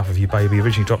Can't Get Enough of You Baby,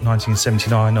 originally dropped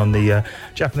 1979 on the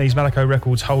Japanese Malaco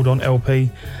Records Hold On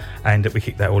LP. And we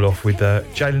kicked that all off with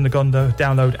Jalen Nagondo,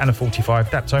 Download, and a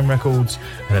 45, Daptone Records,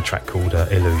 and a track called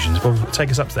Illusions. Well, take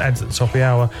us up to the ads at the top of the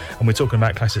hour, and we're talking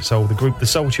about classic soul. The group The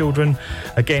Soul Children,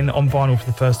 again on vinyl for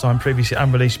the first time, previously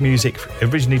unreleased music,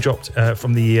 originally dropped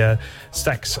from the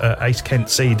Stax Ace Kent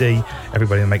CD,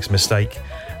 Everybody Makes a Mistake,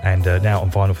 and now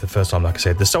on vinyl for the first time, like I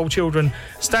said. The Soul Children,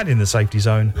 stand in the safety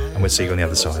zone, and we'll see you on the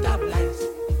other side.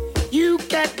 You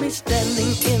got me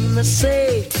standing in the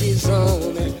safety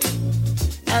zone,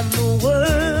 and the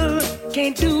world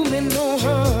can't do me no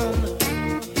harm.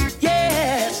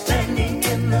 Yeah, standing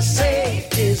in the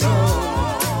safety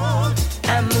zone,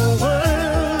 and the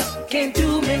world can't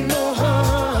do me no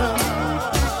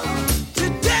harm.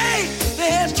 Today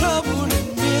there's trouble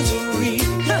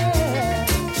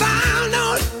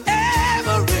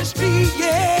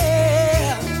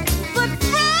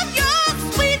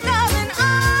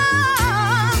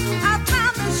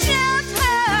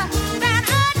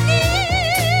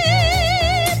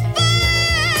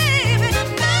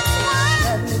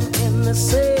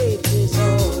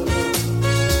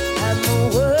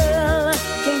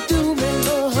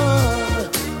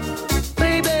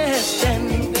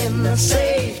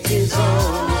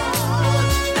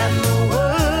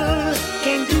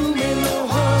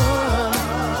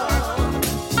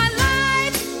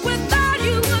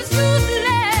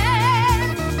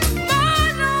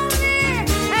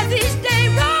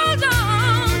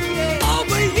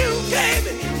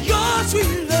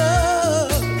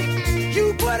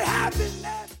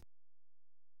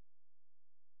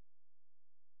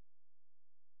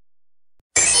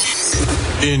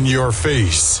In your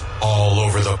face, all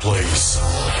over the place.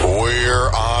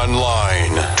 We're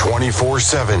online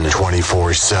 24/7.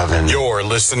 24/7. You're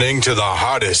listening to the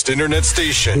hottest internet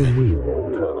station.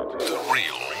 The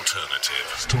real alternative.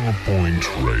 Starpoint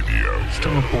Radio.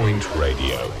 Starpoint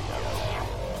Radio.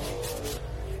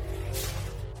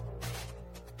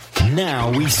 Now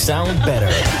we sound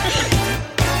better.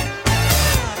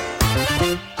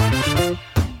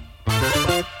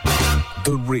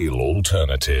 The real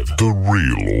alternative. The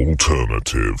real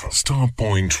alternative.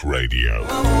 Starpoint Radio.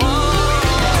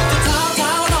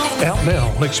 Out now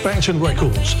on Expansion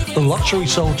Records, the Luxury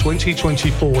Soul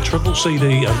 2024 triple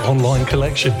CD and online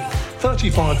collection.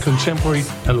 35 contemporary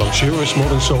and luxurious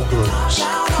modern soul grooves.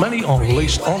 Many are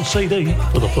released on CD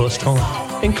for the first time,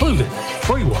 including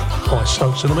Free One by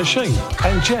Stokes and the Machine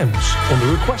and Gems from the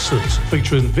Requesters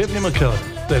featuring Vivian McKay,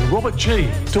 then Robert G,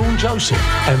 Dawn Joseph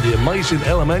and The Amazing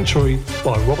Elementary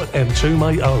by Robert M.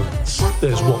 Toomey Owens.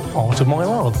 There's What Part of My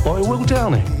Love by Will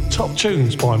Downing, Top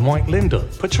Tunes by Mike Linder,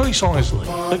 Patrice Isley,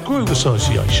 The Groove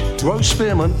Association, Rose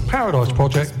Spearman, Paradise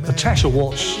Project, Natasha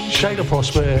Watts, Shada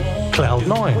Prosper,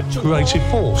 Cloud9, Creative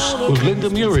Force with Linda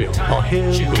Muriel are here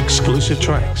with exclusive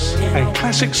tracks. And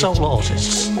classic soul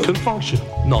artists can function.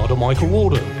 Nada Michael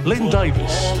Warden, Lynn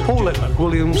Davis, Paulette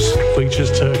McWilliams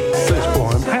features too. There's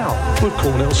Brian Powell with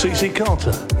Cornell C.C.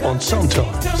 Carter on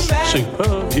Sometimes.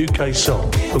 Superb UK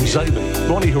soul from Zayn,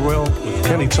 Ronnie Harrell with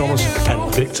Kenny Thomas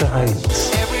and Victor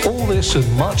Haynes. All this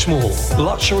and much more.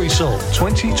 Luxury Soul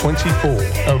 2024.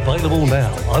 Available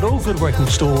now at all good record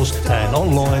stores and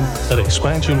online at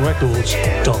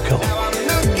expansionrecords.com.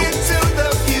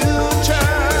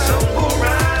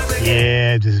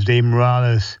 Yeah, this is Dave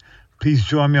Morales. Please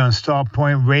join me on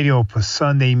Starpoint Radio for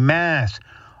Sunday Mass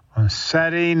on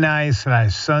Saturday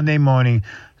night/Sunday morning,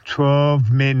 12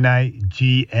 midnight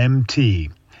GMT.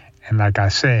 And like I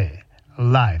said,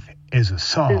 life is a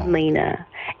song. This is Lena,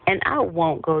 and I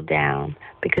won't go down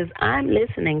because I'm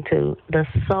listening to the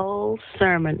Soul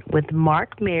Sermon with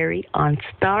Mark Mary on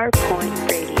Starpoint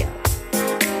Radio.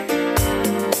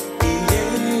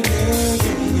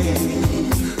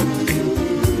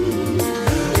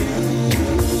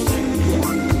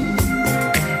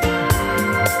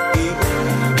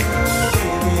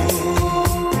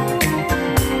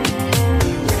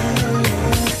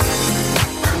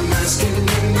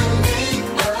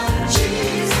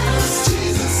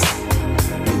 Jesus.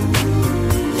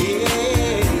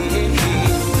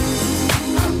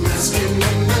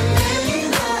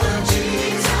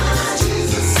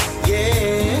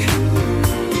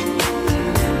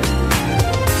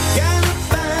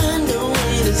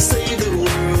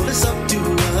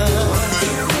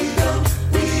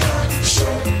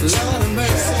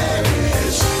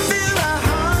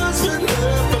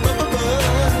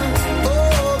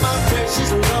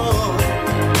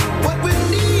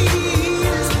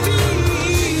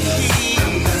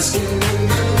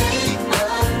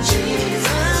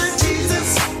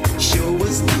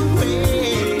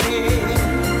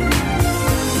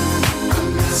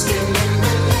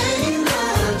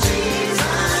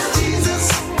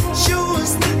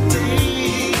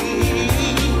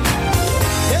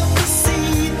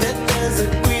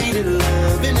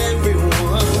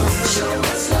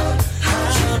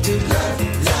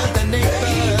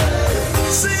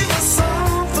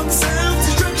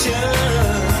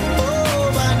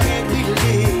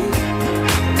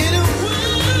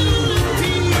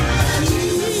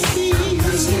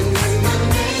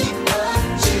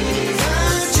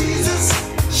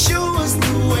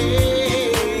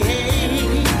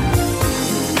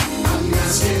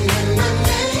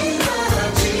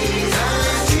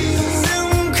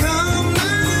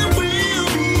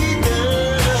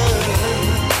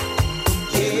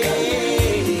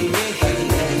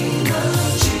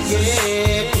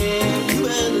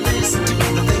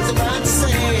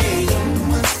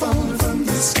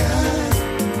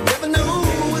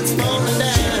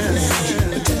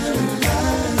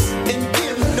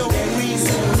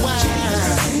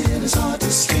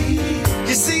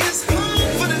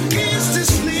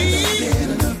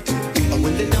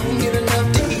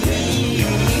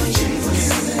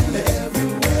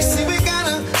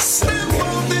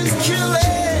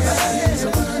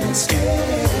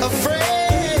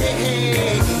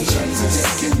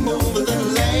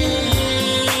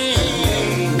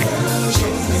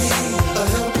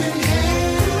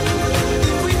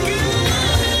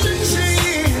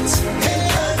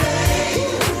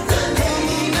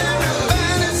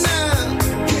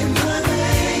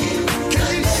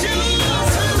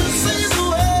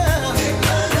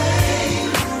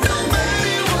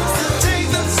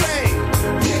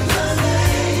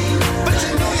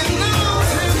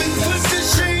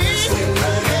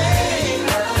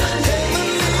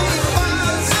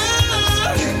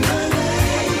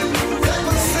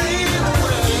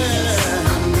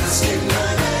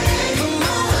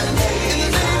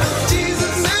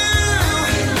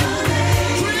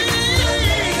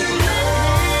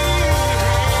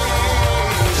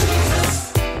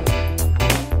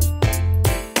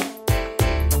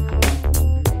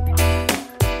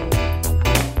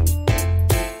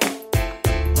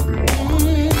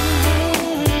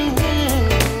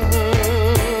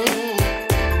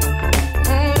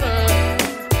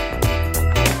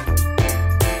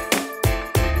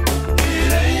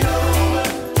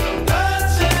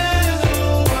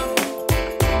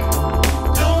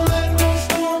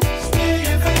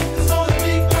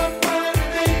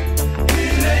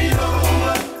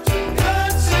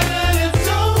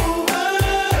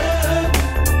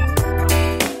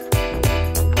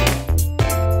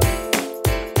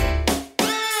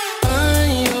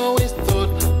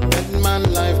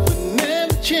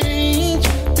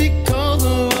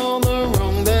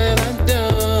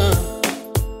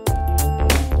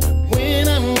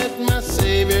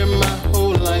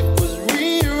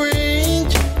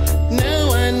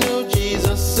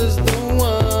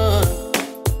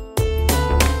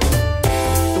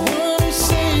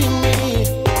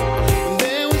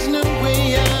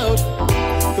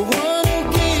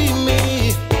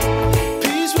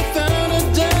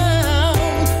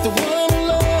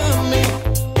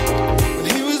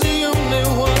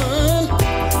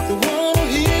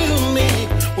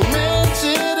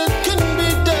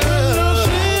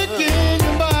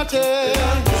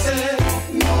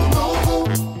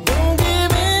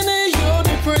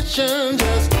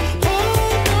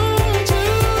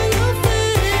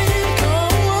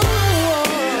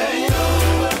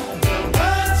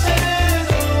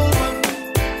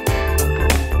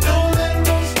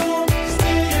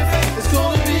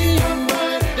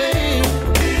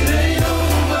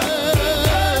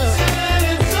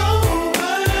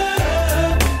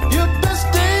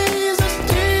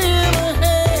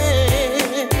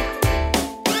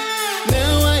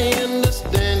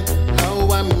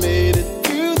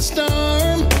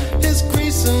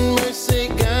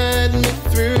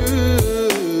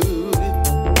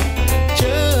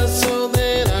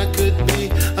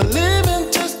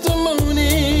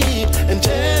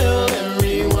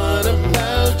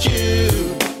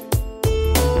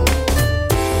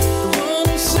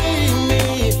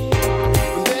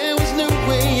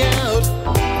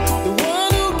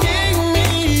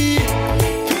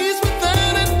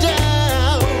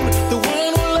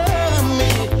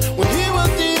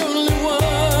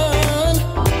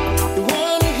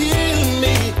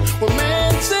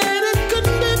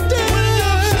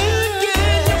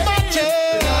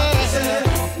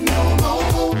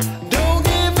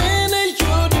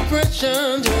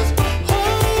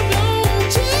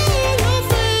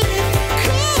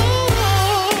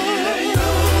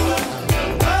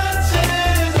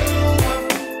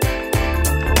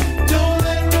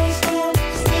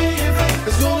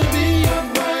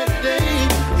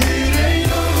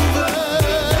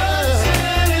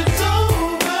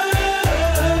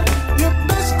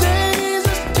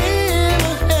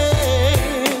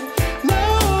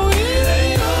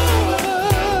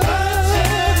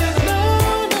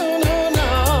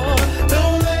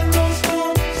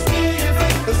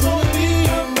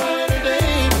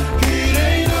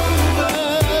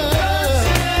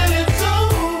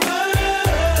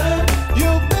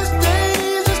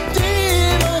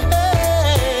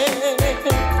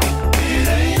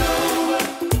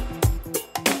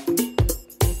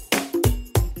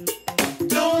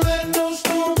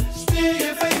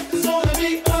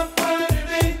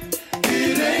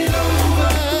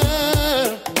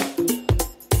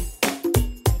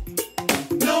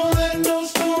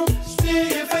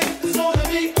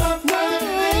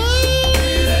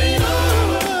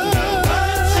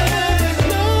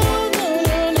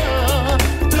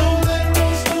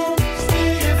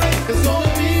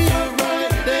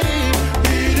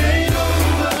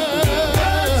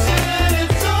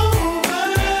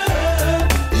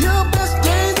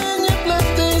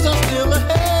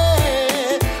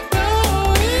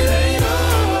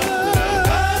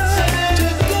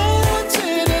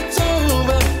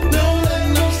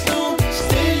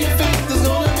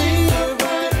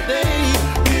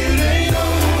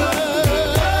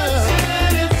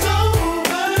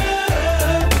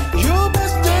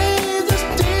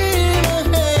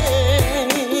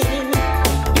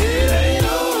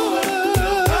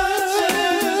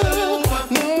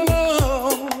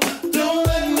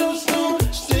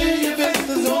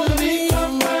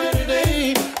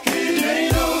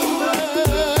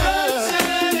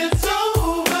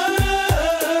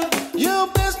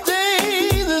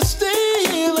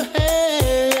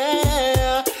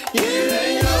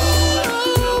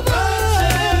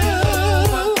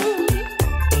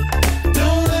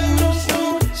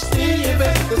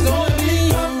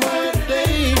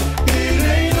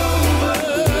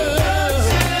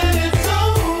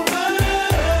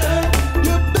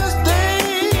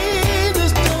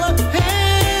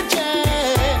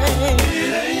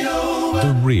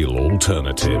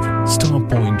 alternative.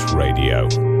 Starpoint Radio.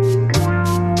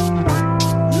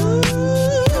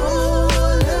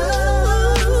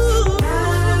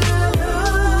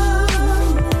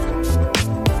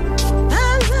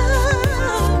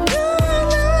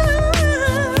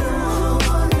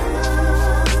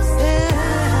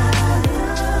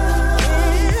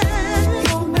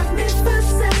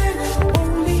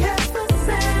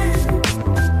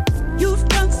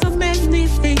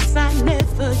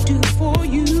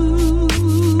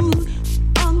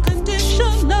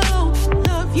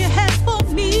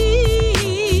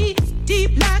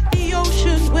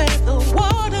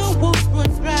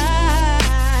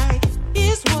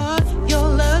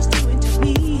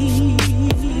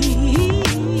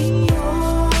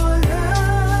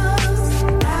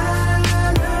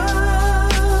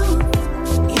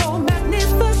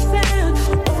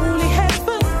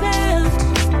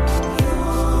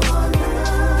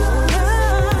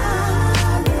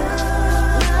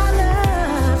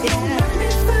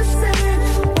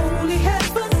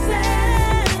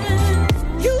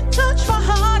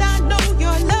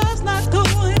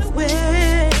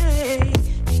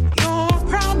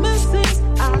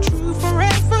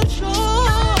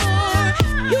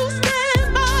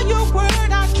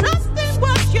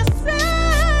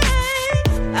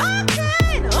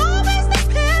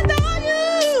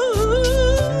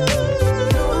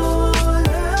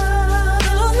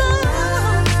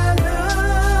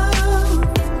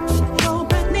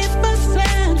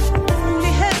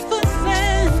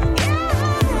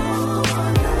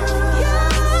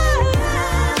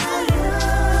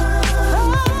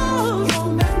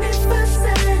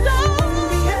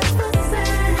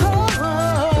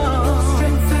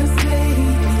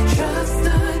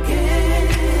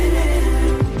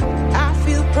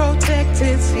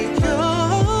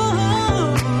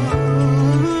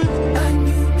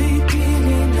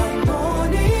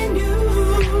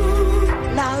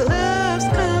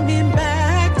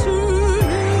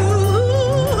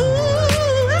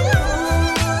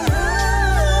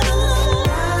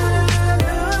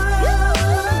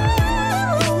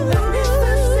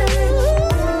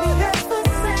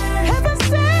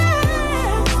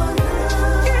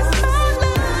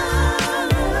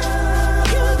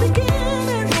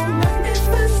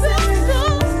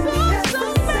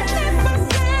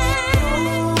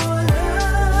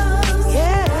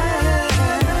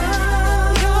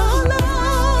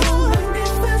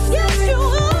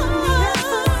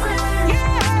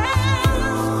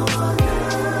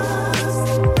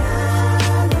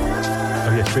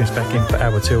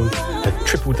 Till a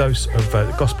triple dose of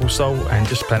gospel soul, and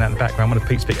just playing out in the background one of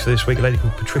Pete's picks for this week, a lady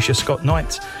called Patricia Scott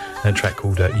Knight, and a track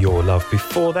called Your Love.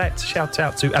 Before that, shout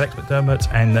out to Alex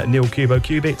McDermott and Neil Cubo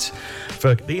Cubit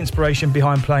for the inspiration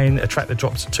behind playing a track that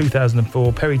dropped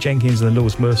 2004, Perry Jenkins and the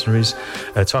Lord's Mercenaries,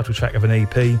 a title track of an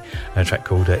EP, and a track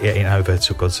called It Ain't Over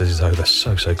Till God Says It's Over.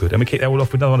 So good. And we kick that all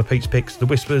off with another one of Pete's picks, the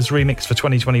Whispers remix for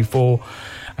 2024,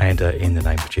 and In the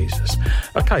Name of Jesus.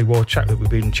 Okay, well, a track that we've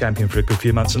been champion for a good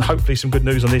few months, and hopefully some good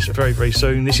news on this very, very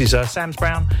soon. This is Sam's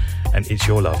Brown, and It's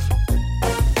Your Love.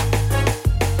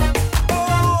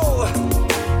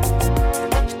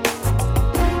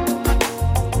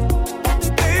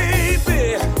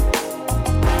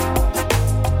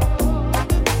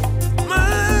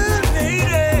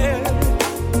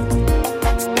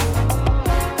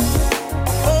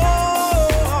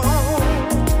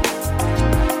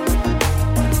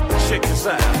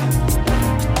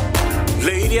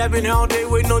 I've been all day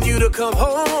waiting on you to come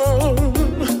home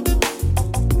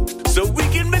so we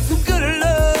can make some good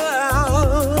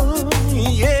love.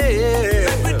 Yeah,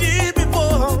 like we did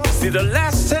before. See, the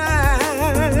last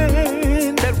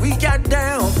time that we got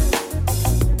down,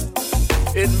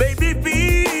 it made me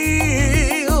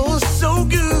feel so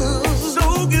good,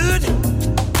 so good.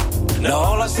 Now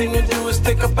all I seem to do is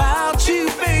think about you,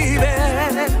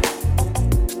 baby.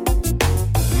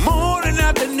 Morning,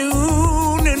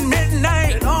 afternoon, and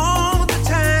midnight, and all the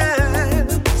time.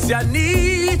 See, I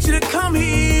need you to come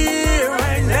here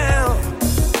right now,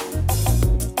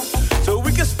 so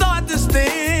we can start this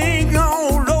thing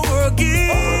all over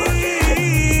again.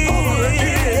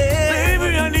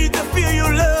 Baby, I need to feel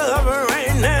your love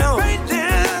right now. Right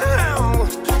now.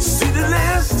 See, the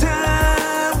last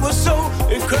time was so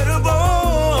incredible.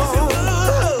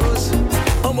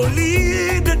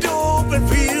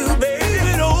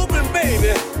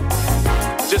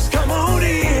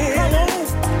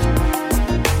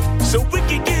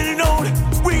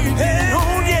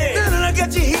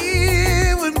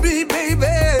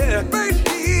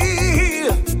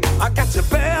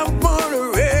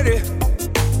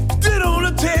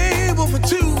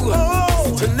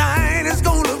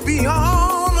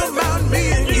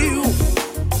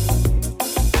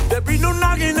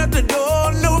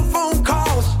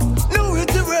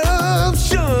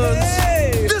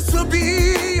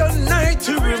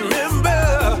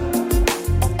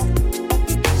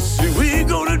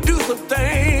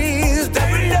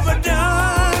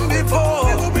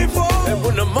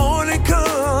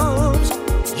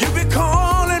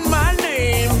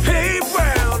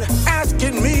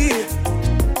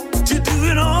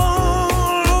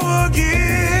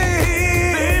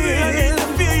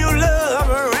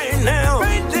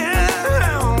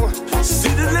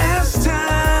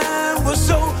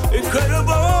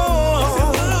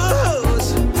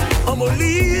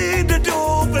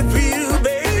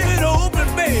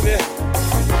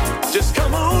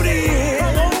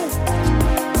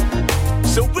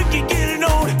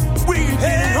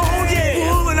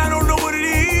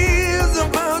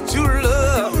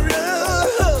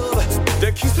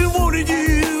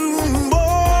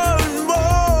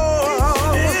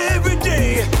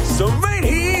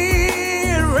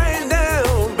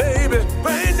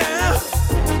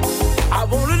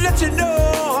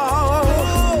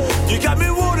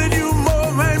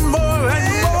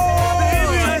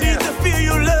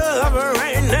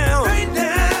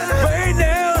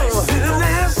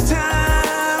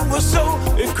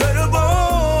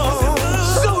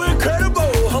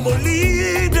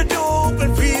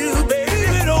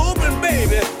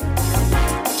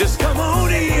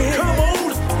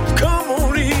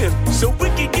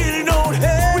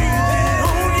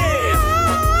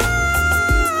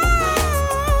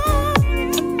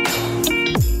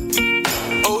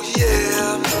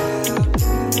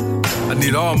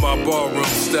 ballroom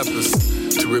steppers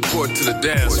to report to the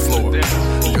dance floor.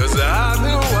 Cause I've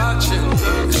been watching.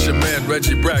 It's your man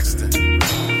Reggie Braxton.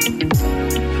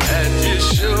 At your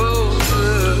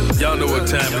shoulder. Y'all know what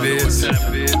time it is.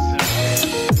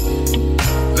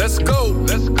 Let's go.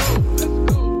 Let's go.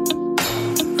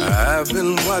 I've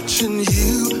been watching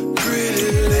you,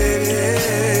 pretty lady.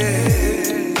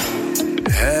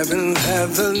 Haven't had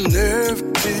the nerve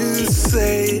to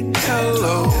say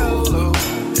hello.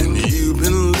 And you've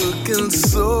been looking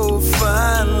so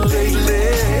fine lately.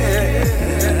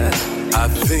 I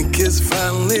think it's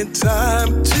finally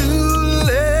time to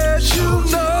let you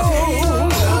know.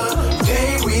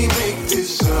 Day we make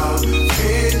this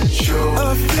official. And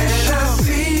I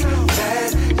see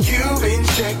that you've been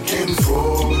checking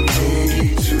for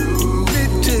me too.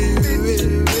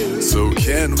 So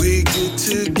can we get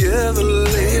together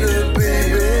later,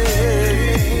 baby?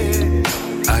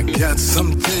 I got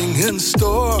something in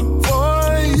store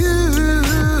for you.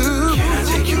 Can I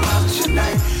take you out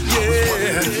tonight?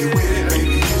 Yeah. If you with it,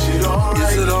 baby, is it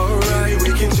alright? Is it alright?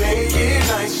 Maybe we can take it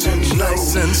nice and slow.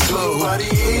 Nice and slow. Nobody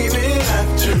even have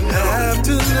to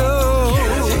know. Can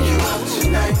I take you out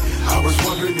tonight? I was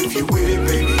wondering if you with it,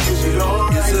 baby, is it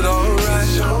alright? Is it alright?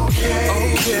 It's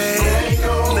okay. Okay.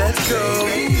 Let go.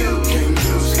 Baby, you can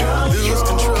lose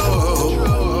control.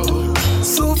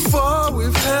 So far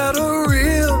we've had a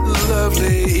real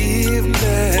lovely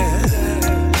evening,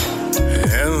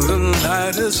 and the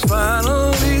night is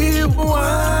finally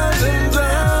winding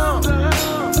down.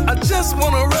 I just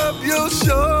wanna rub your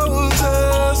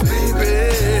shoulders, baby.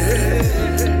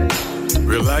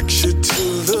 Relax you to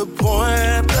the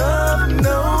point of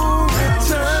no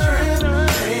return.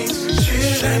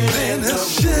 Champagne is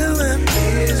chilling.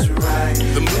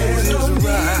 The mood is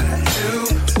right.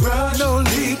 No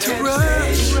need to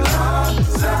rush.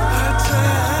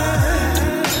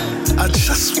 I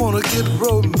just wanna get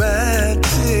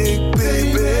romantic,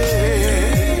 baby.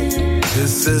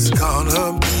 This is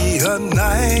gonna be a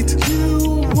night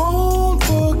you won't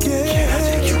forget. Can I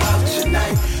take you out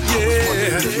tonight?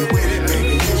 Yeah. If you with it,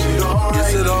 baby, is it alright?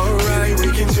 Is it alright? We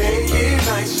can take it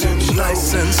nice and slow.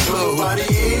 Nice and slow. Nobody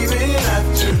even have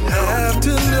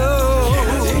to know. Can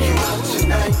I take you out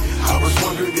tonight? I was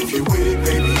wondering if you with it,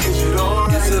 baby, is it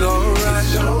alright? Is it alright?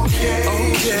 It's okay.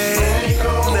 Okay.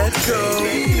 Let go.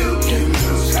 Baby, you can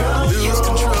lose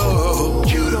control.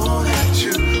 You don't have to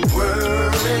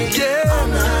worry. Yeah.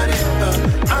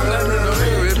 I'm not in a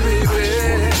hurry, baby. I just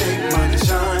wanna take my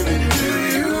time and do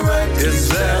you right. Is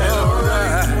that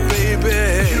alright, baby?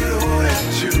 You don't have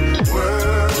to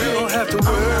worry. You don't have to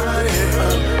worry.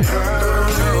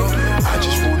 I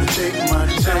just wanna take my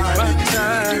time and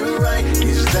do you right.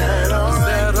 Is that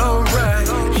alright?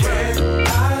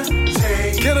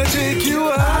 Can I take you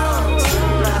out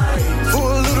for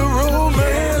a little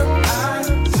romance?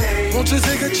 Won't you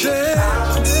take a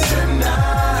chance?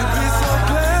 You'll be so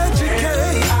glad you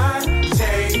came.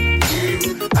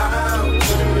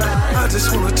 I just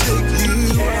wanna take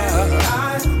you out.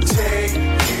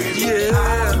 Yeah,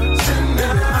 I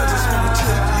just wanna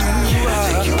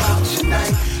take you out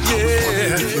tonight.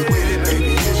 Yeah. If you with it,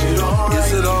 baby, is it alright? Is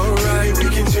it alright? We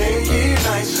can take it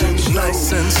nice and slow.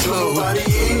 Nice and slow. Nobody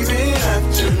even have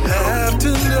to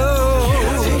know. Can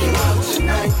I take you out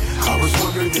tonight? I was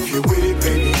wondering if you with it,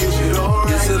 baby, is it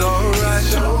alright? Is it alright?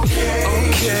 It's okay.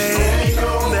 Okay.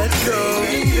 Let go.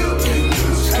 Baby, you can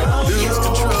lose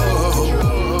control.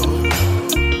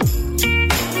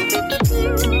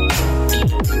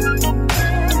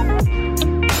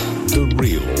 The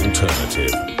real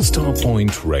alternative.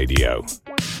 Starpoint Radio.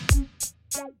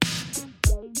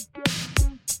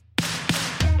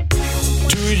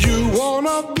 Do you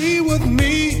wanna be with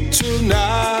me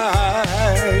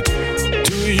tonight?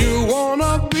 Do you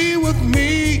wanna be with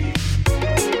me?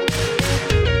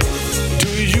 Do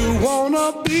you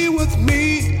wanna be with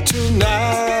me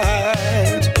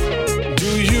tonight?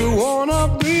 Do you wanna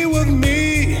be with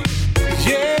me?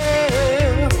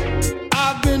 Yeah,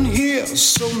 I've been here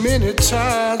so many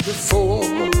times before.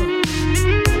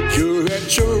 You're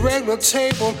at your regular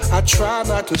table, I try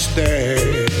not to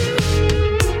stay.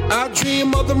 I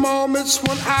dream of the moments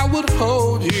when I would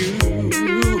hold you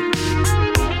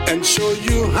and show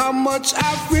you how much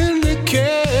I really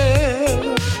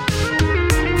care.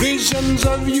 Visions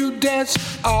of you dance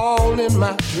all in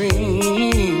my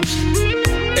dreams.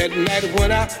 At night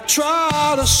when I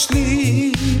try to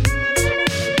sleep,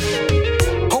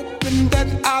 hoping that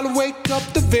I'll wake up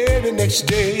the very next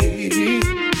day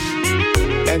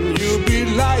and you'll be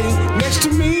lying next to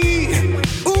me.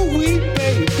 Ooh, wee,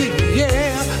 baby,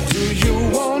 yeah. Do you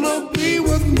wanna be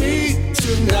with me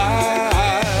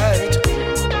tonight?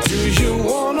 Do you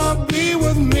wanna be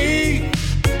with me?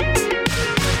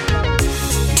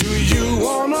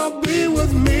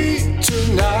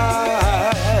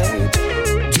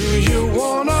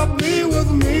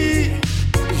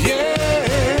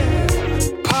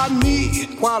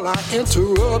 while I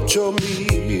interrupt your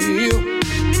meal.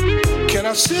 Can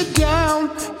I sit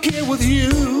down here with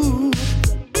you?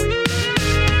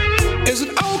 Is it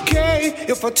okay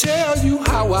if I tell you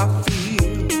how I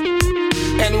feel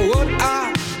and what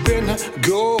I've been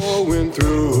going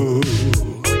through?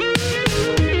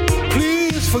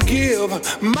 Please forgive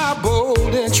my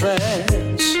bold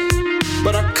entrance,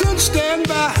 but I couldn't stand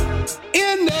by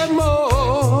in that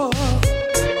more.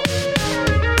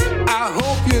 I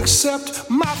hope you accept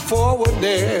my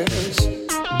forwardness,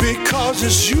 because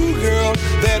it's you, girl,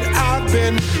 that I've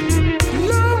been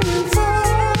longing for.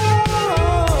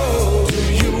 Do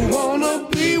you wanna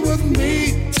be with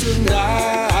me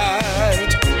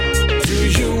tonight? Do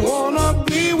you wanna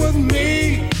be with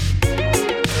me?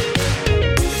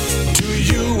 Do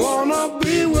you wanna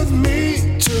be with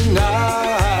me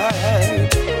tonight?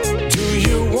 Do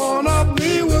you wanna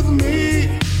be with me?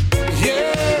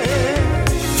 Yeah.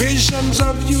 Visions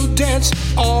of you dance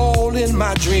all in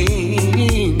my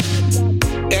dreams.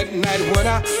 At night when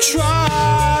I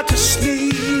try to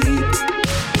sleep,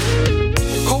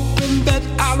 hoping that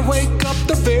I'll wake up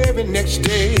the very next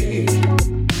day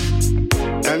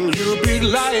and you'll be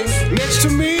lying next to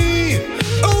me.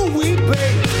 Oh, we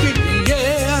baby,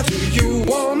 yeah. Do you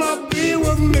wanna be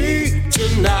with me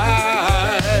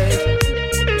tonight?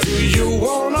 Do you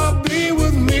wanna be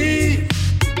with me?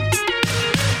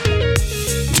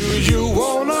 Do you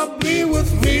wanna be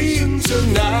with me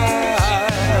tonight?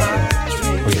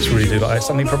 Really do like that.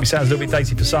 Something probably sounds a little bit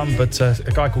dated for some, but a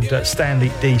guy called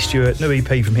Stanley D. Stewart, new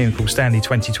EP from him called Stanley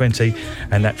 2020,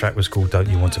 and that track was called Don't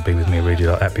You Want to Be With Me. Really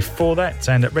like that. Before that,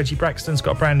 and Reggie Braxton's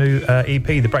got a brand new EP,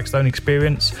 The Braxton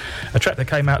Experience, a track that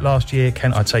came out last year,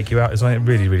 Can I Take You Out, is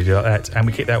really, really like that. And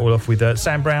we kicked that all off with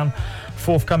Sam Brown,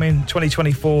 forthcoming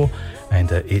 2024,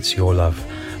 and It's Your Love.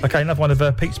 Okay, another one of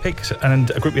Pete's picks,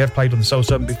 and a group we have played on the Soul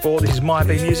Sermon before. This is My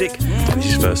Be Music, and this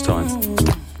is his first time.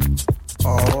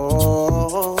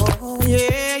 Oh,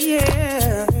 yeah,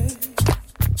 yeah.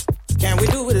 Can we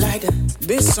do it like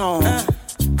this song?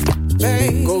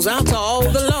 Babe, goes out to all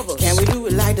the lovers. Can we do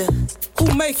it like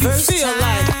who make you feel time,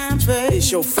 like babe,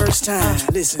 it's your first time?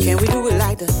 Listen, can we do it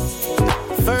like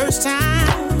first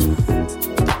time?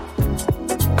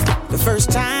 The first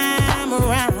time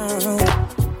around.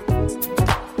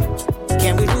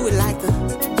 Can we do it like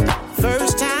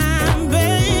first time,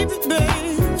 baby,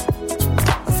 baby?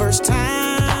 The first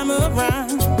time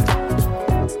around.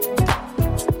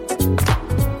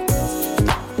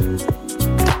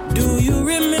 Do you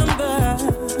remember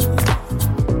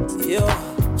your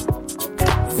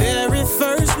very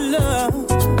first love?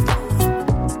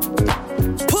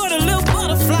 Put a little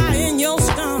butterfly in your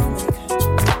stomach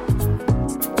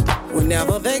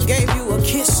whenever they gave you a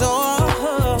kiss or a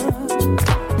hug.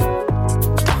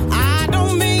 I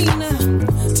don't mean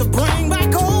to bring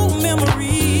back old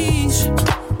memories,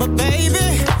 but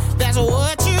baby, that's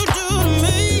what you do to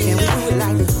me. Can we do it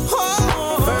like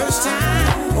first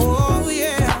time? Oh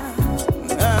yeah,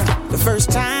 the first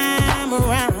time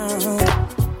around.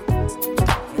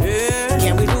 Yeah,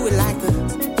 can we do it like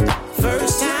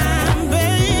first time,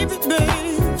 baby,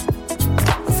 baby?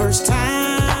 The first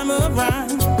time around.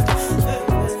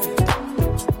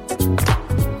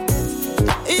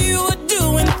 You were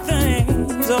doing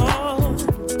things, oh,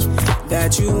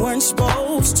 that you weren't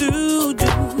supposed to do.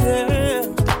 Yeah.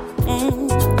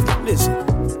 Listen,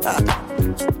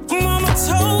 Mama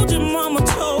told you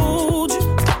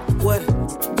what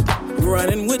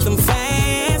running with them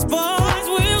fast boys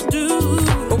will do.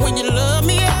 But when you love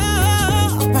me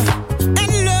up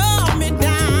and love me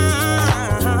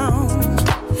down,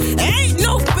 ain't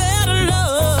no better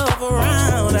love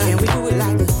around. Can we do it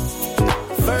like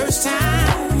first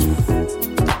time?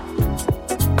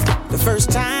 The first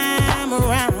time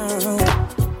around.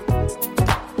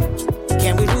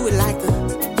 Can we do it like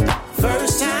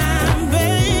first time,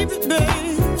 baby,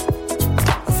 baby?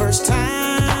 The first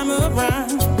time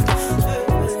around.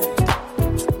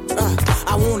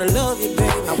 I wanna love you,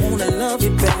 baby. I wanna love you,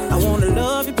 baby. I wanna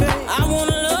love you, baby. I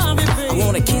wanna love you, baby. I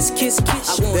wanna kiss, kiss, kiss.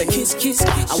 I wanna kiss, kiss,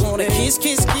 kiss. I wanna kiss,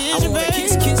 kiss, kiss. I wanna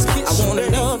kiss, kiss, kiss. I wanna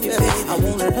love you, baby. I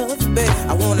wanna love you, baby.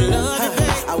 I wanna love you,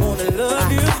 baby. I wanna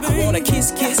love you, baby. I wanna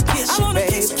kiss, kiss, kiss. I wanna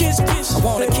kiss, kiss, kiss. I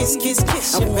wanna kiss, kiss,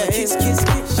 kiss. I wanna kiss, kiss,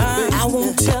 kiss. I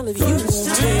won't tell if you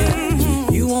won't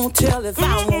tell. You won't tell if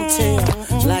I won't tell.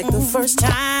 Like the first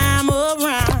time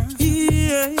around.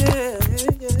 Yeah, yeah,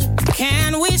 yeah.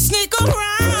 Can we sneak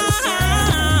around,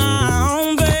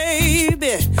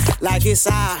 baby? Like it's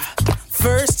our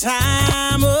first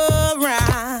time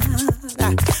around.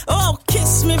 Oh,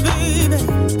 kiss me, baby.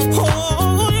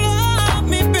 Oh, love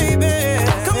me, baby.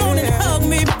 Come on and hug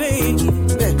me, baby.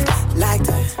 Like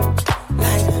the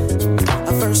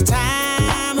first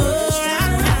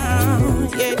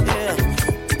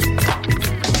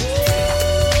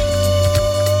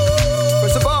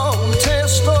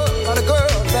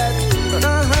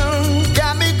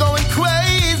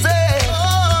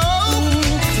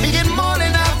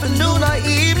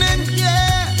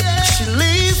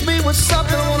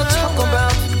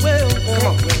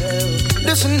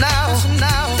Listen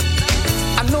now.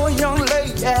 I know a young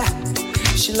lady, yeah.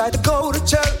 She like to go to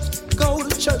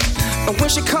church. And when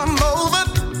she come over,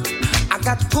 I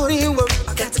got to put in work.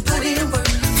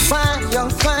 Fine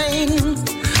young thing,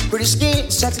 pretty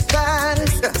skin, sexy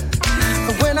thighs.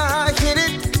 And when I hit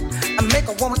it, I make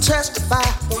her wanna testify.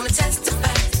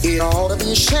 It ought to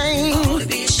be a shame.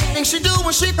 Things she do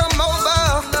when she come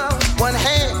over. One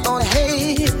hand on her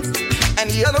head and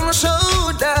the other on her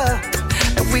shoulder.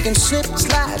 And we can slip,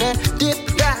 slide, and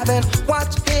dip, dive, and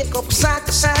watch it go from side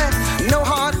to side. No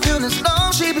hard feelings,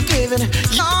 long she be giving.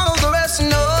 Y'all the rest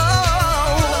know.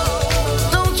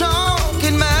 Don't y'all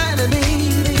get mad at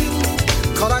me,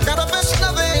 'cause I got the best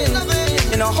loving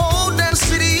in the whole damn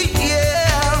city,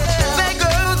 yeah.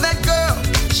 That girl,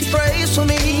 she prays for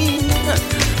me.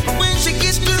 When she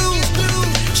gets through,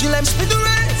 she let me spit the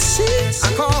rest. I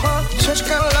call her church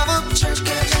girl lover.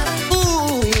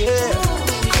 Ooh, yeah.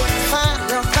 Fine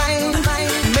girl thing,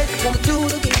 make me wanna do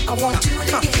it again. I want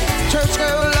church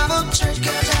girl lover.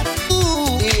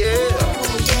 Ooh, yeah.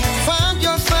 Fine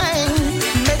girl thing,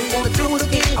 make me wanna do it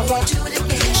again. I want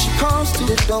she comes to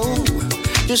the door,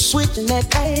 just switching that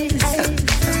ass.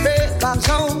 Red box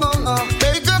on,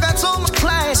 baby girl got so much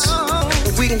class.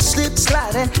 We can slip,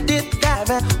 slide, and dip, dive,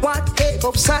 and watch it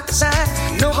go side to side.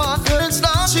 No hard feelings,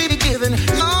 long she be giving.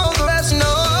 All the rest know.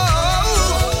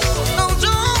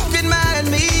 Don't get mad at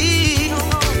me,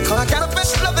 'cause I got the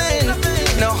best loving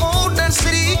in the whole damn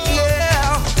city,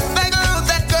 yeah.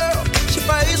 That girl, she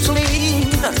prays for me.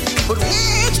 But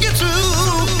once you get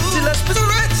through, she lets me the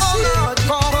rest. Oh, I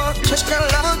call her church girl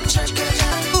lover.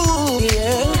 Ooh,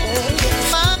 yeah.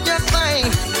 Find your thing.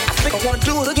 I think I wanna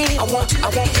do it again. I want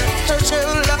church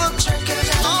girl lover.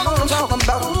 All I'm talking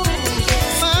about.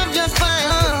 Find your thing.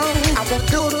 I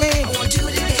wanna do it again.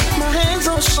 My hands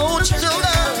on her shoulder.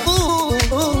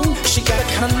 Ooh, she got a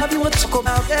kind of love you wanna talk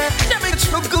about that. That makes me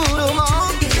feel good, mom.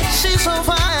 She's so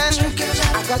fine.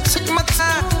 I got to take my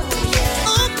time.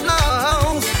 Oh no,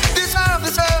 this love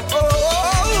is up.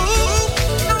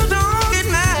 Don't get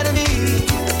mad at me,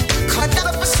 'cause I got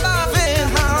a best love in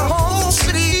her whole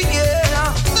city,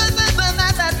 yeah.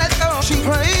 That girl, she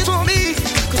prays for me,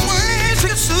 'cause when she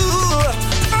gets through,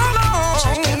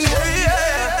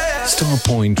 yeah.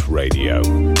 Starpoint Radio.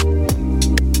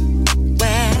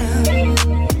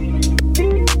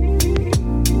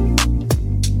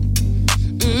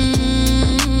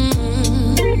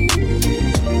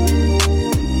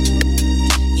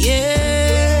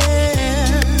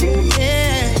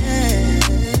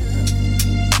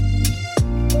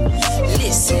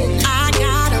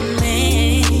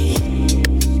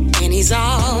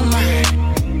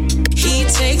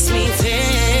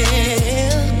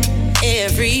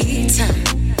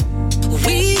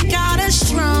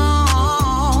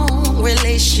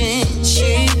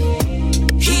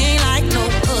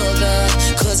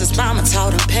 Mama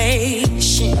taught him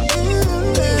patience.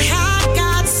 I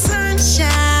got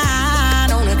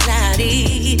sunshine on a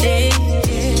cloudy day.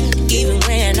 Even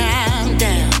when I'm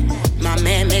down, my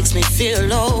man makes me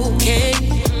feel okay.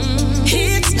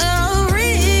 It's a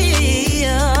real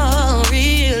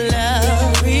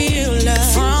love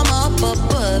from up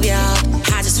above, y'all.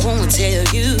 I just wanna tell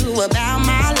you about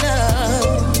my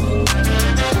love.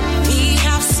 We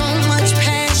have so much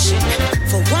passion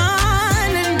for one.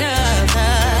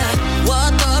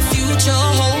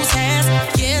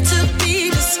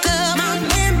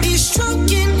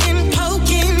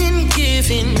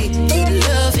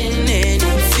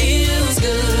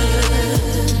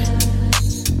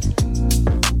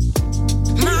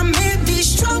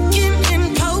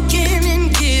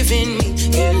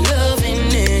 Loving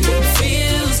and it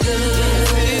feels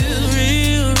good.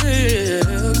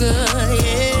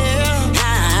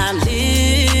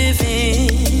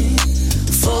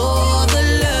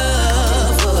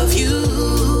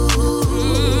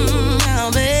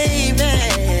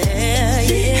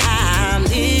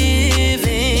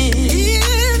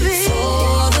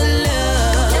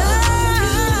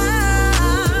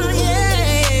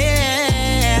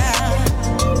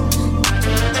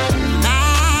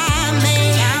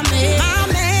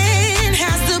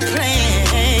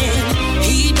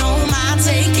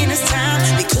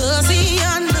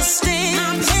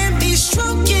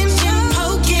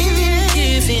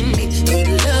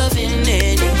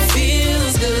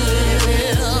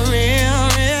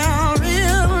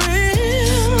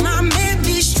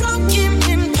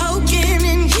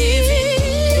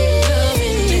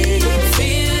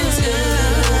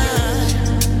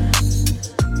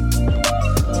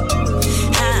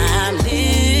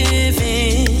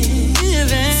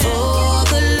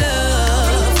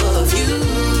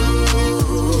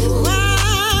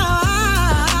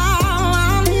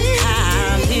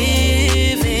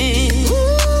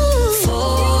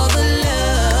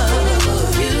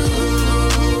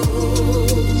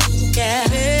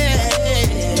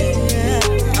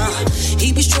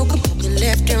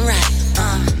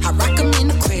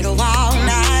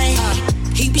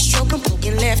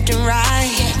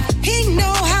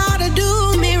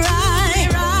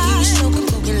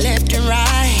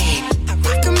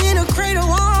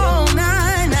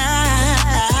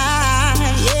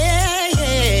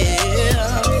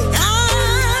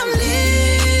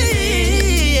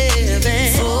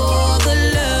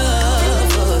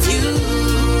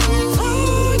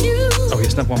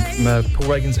 from Paul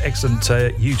Reagan's excellent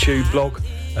YouTube blog.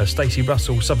 Stacey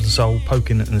Russell, Substance Soul,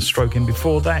 Poking and Stroking.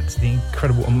 Before that, the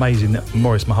incredible, amazing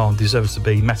Maurice Mahan deserves to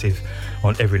be massive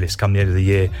on every list come the end of the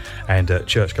year, and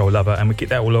Churchgoer Lover. And we get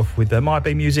that all off with My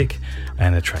Bay Music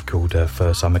and a track called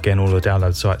First Time. Again, all the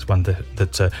download sites, one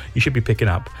that you should be picking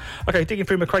up. Okay, digging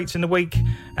through my crates in the week,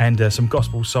 and some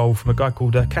gospel soul from a guy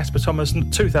called Casper Thomas,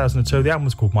 2002. The album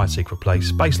was called My Secret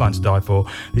Place. Bassline to Die For.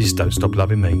 This is Don't Stop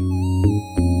Loving Me.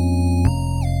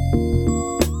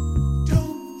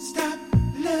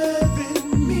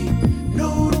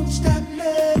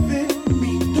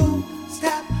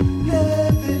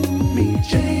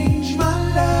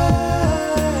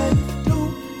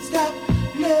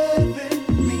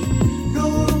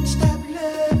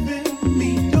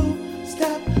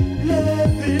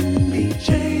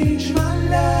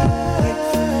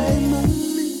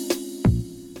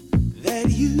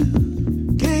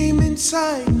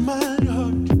 Inside my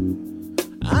heart,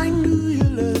 I knew your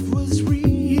love was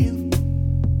real.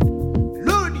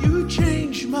 Lord, you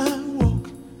changed my walk.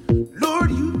 Lord,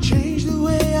 you changed the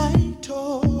way I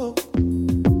talk.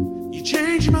 You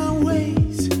changed my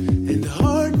ways and the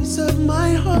hardness of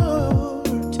my heart.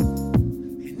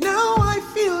 And now I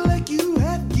feel like you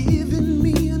have given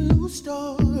me a new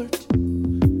start.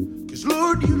 'Cause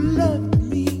Lord, you loved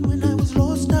me when I was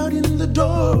lost out in the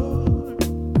dark.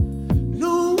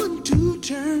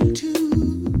 Turn to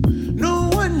no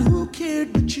one who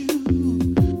cared but you.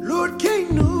 Lord,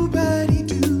 can't nobody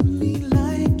do me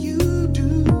like you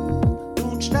do.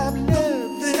 Don't stop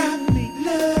loving, stop me,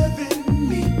 loving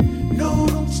me. No,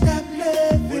 don't stop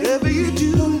loving. Whatever you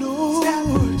do, Lord, stop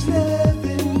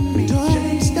loving me.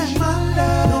 Don't stop my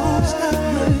love. Don't stop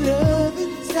my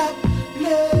loving. Stop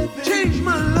loving. Change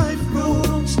my life, Lord.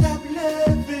 Don't stop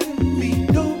loving me.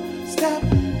 Don't stop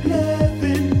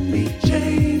loving me.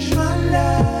 Change my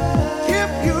life.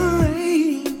 Keep your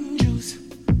angels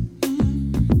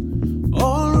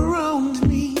all around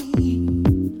me.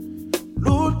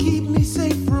 Lord, keep me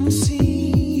safe from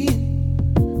sin.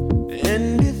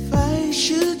 And if I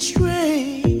should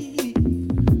stray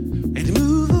and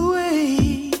move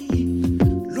away,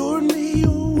 Lord, may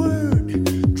your word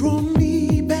draw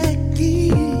me back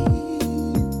in.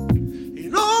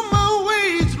 In all my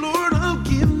ways, Lord, I'll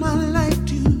give my life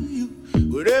to you.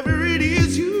 Whatever it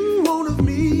is you want of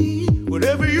me,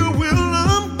 whatever your will,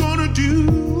 I'm gonna do.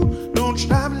 Don't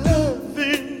stop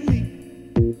loving me.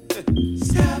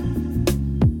 Stop.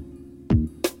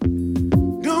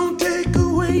 Don't take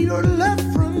away your love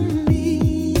from me.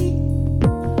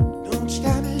 Don't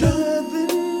stop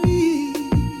loving me.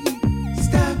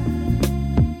 Stop.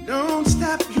 Don't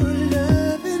stop your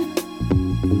loving.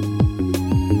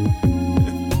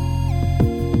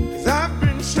 'Cause I've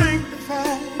been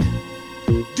sanctified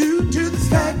due to the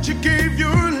fact you gave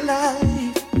your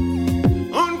life.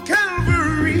 On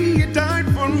Calvary, you died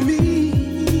for me.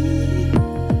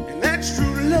 And that's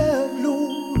true love,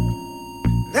 Lord.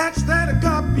 That's that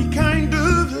agape kind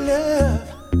of love.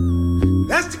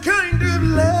 That's the kind of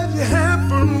love you have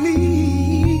for me.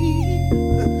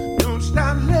 Don't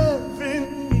stop loving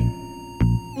me.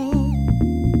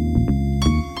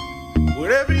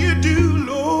 Whatever you do,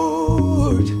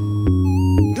 Lord,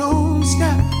 don't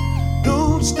stop.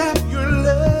 Don't stop your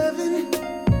loving.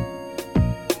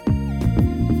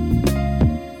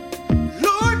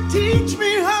 Lord, teach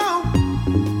me how.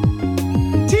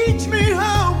 Teach me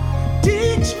how.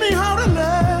 Teach me how to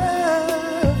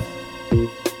love.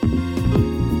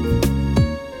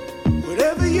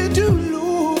 Whatever you do,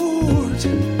 Lord,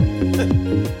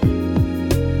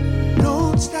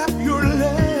 don't stop your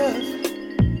love.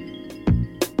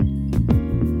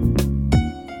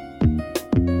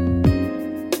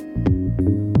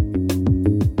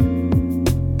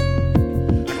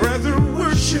 I'd rather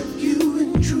worship you in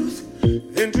truth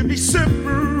than to be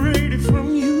separated from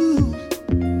you.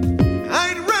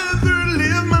 I'd rather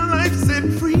live my life set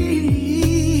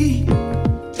free.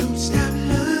 Don't stop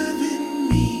loving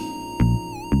me.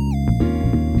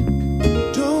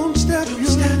 Don't stop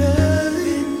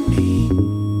loving me.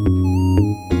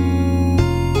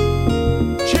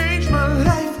 Change my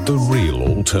life. The real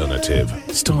alternative.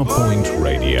 Starpoint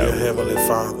Radio. Dear Heavenly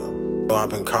Father, Lord, I've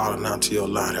been calling out to your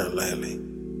light here lately,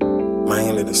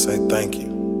 mainly to say thank you.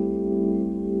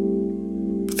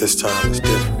 But this time it's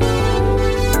different.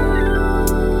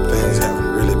 Things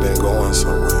haven't really been going so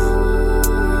well.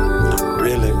 And I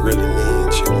really, really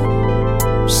need you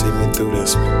to see me through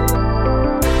this one.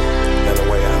 In a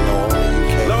way I know only you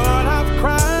can. Lord, I've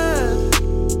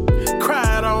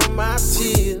cried all my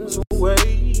tears away.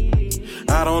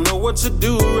 I don't know what to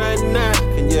do right now.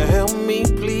 Can you help me,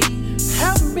 please?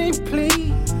 Help me,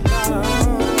 please.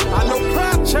 I know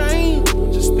pride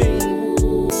changes things.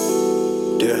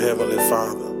 Heavenly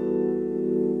Father,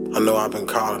 I know I've been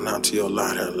calling out to your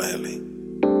light here lately,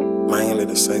 mainly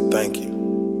to say thank you.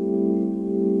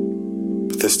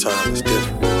 But this time it's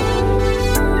different.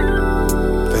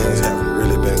 Things haven't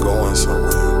really been going so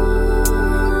well.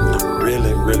 I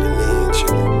really, really need you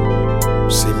to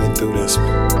see me through this in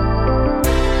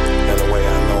a way I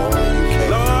know only you can.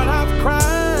 Lord, I've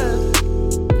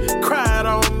cried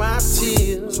all my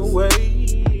tears away.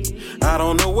 I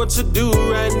don't know what to do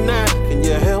right now. Can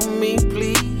you help me,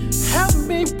 please? Help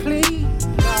me, please.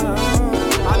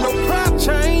 I know pride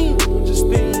changes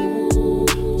things,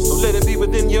 so let it be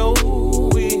within your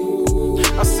will.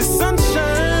 I see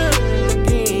sunshine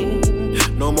again,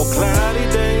 no more cloudy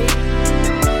days.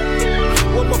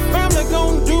 What my family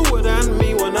gonna do without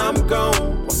me when I'm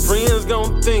gone? My friends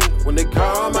gonna think when they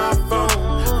call my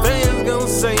phone. Fans gonna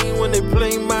say when they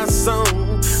play my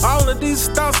song. All of these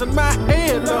thoughts in my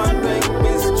head, Lord, make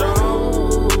me strong.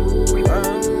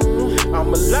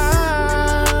 I'm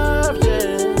alive,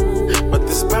 yeah. But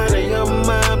this body of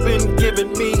mine been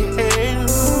giving me hell,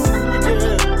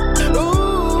 yeah.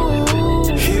 Ooh,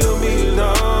 heal me,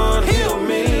 Lord, heal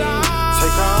me.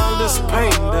 Take all this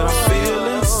pain that I feel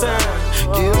inside.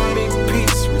 Give me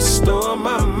peace, restore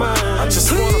my mind. I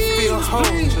just wanna feel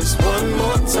whole just one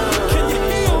more time. Can you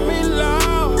heal me,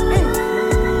 Lord?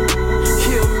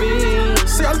 Heal me.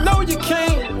 See, I know you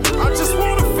can. I just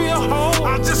wanna feel whole.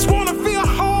 I just wanna feel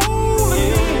whole.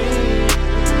 Yeah.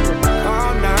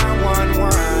 Call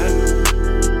 911.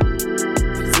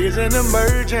 This is an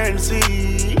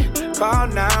emergency. Call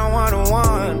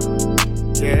 911.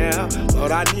 Yeah,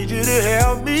 Lord, I need you to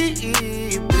help me,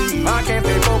 please. I can't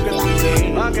stay focused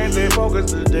today. I can't stay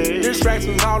focused today.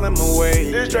 Distractions all in my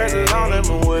way. Distractions all in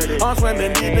my way. I'm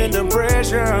swimming deep in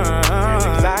depression.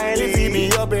 Anxiety keep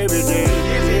me up every day.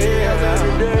 Yeah,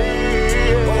 every day.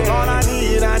 Oh Lord, I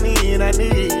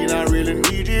really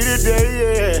need you today.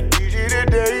 Yeah. Need you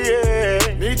today.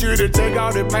 Yeah. Need you to take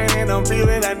all the pain that I'm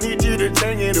feeling. I need you to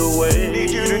take it away. Need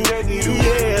you to take it away.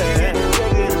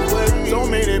 Yeah. So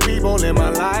many people in my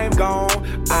life gone.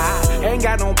 I ain't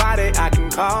got nobody I can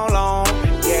call on.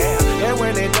 Yeah, and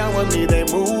when they done with me, they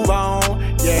move on.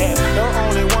 Yeah, the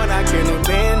only one I can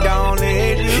depend on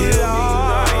is you,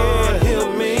 Lord.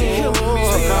 Heal me, heal me.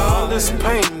 Take all this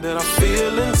pain that I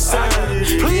feel inside.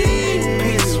 Please,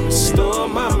 peace, restore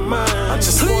my mind. I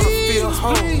just wanna feel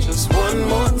whole just one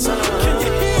more time. Can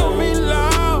you heal me,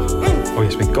 Lord? Oh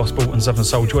yes, with gospel and southern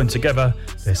soul joined together,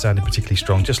 they're sounding particularly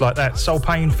strong. Just like that, Soul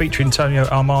Pain featuring Tonio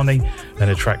Armani, and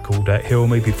a track called Heal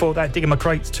Me. Before that, Digging My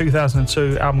Crates,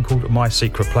 2002, album called My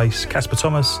Secret Place, Casper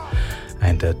Thomas,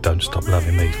 and Don't Stop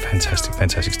Loving Me. Fantastic,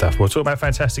 fantastic stuff. We'll talk about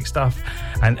fantastic stuff,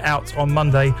 and out on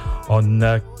Monday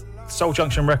on Soul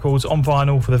Junction Records on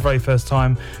vinyl for the very first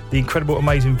time, the incredible,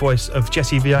 amazing voice of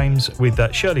Jessie V. Ames with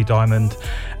Shirley Diamond,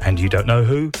 and You Don't Know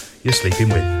Who You're Sleeping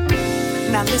With.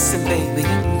 Now listen, baby,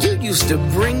 you used to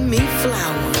bring me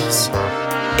flowers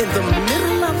in the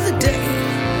middle of the day.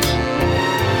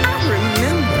 I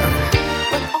remember,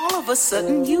 but all of a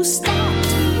sudden you stopped.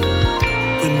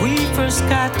 When we first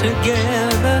got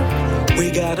together,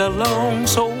 we got along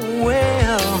so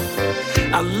well.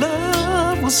 Our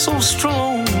love was so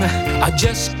strong, I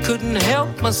just couldn't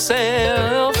help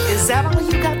myself. Is that all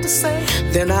you got to say?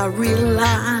 Then I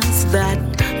realized that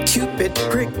Cupid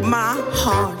pricked my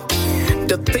heart.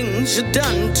 The things you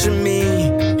done to me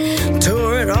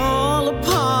tore it all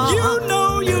apart. You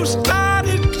know you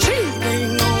started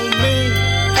cheating on me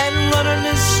and running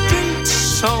the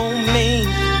streets on me.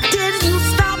 Did you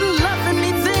stop loving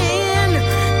me then?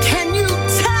 Can you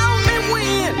tell me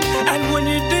when? And when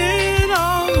you did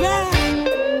all that,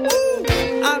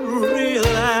 I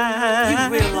realized. You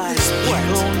realized what?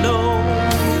 You don't know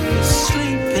who you're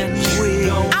sleeping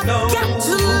with. I've got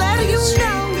to let you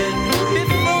know.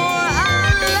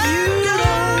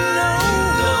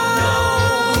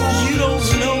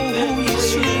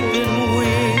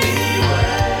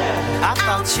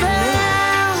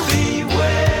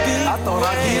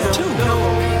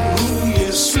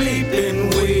 Sleeping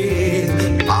with.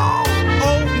 Oh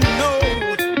no.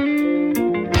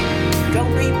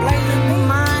 Don't be blaming me.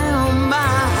 My, oh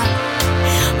my.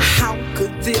 How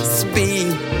could this be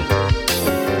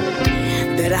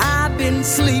that I've been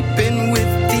sleeping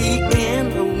with the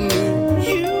enemy?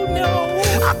 You know,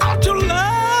 I thought your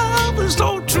love was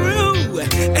so true,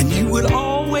 and you would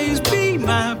always be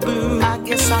my boo. I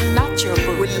guess I'm not your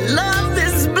boo. When love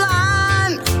is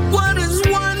blind, what is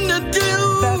one to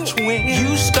do? That's when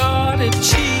you started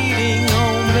cheating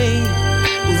on me,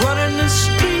 running the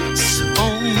streets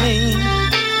on me.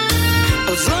 I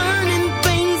was learning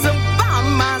things about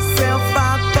myself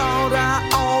I thought I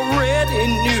already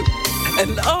knew.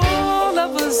 And all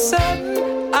of a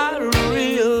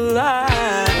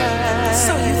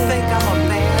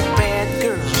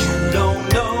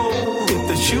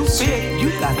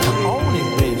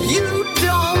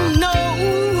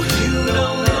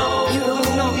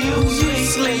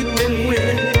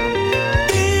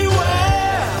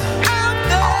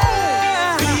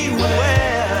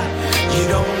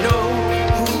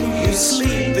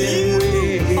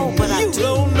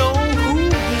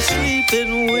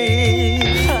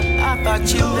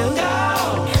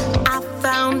I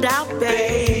found out,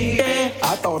 baby.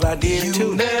 I thought I did too.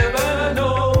 You never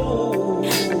know.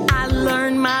 I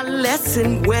learned my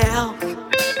lesson well.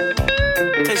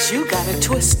 'Cause you got it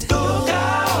twisted.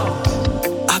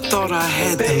 I thought I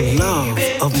had the love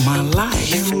of my life.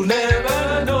 You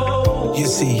never know. You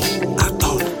see, I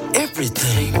thought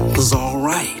everything was all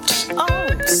right. Oh,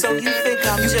 so you think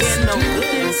I'm just no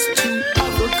good to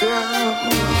other girls.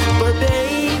 But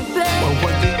baby, well,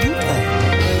 what do you think?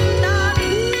 Not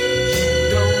me. You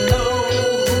don't know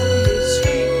who you're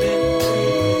sleeping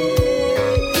with.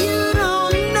 You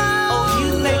don't know. Oh, you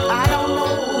think I don't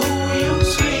know who you're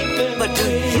sleeping with. But do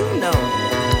you know?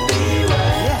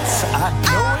 Yes, I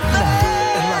know it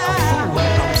now. And like a fool,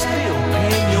 I'm still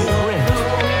paying your rent.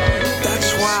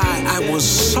 That's why I was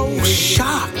so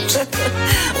shocked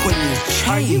when you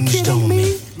changed on me.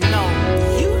 No,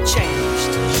 you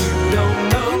changed. You don't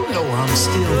know. You know I'm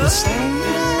still the same.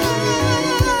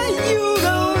 You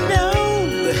don't know.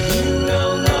 You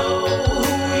don't know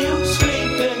who you're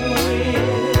sleeping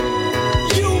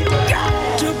with. You got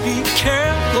to be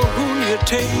careful who you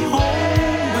take home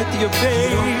with your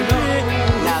baby.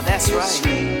 Now that's right.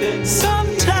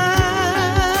 Sometimes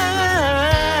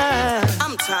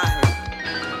I'm tired.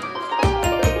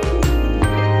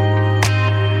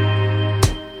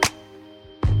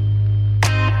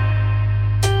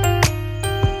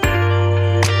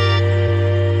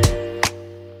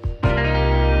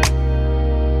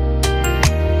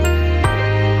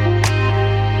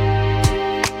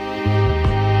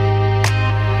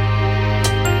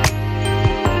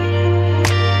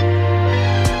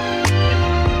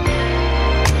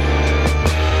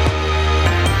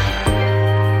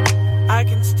 I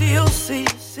can still see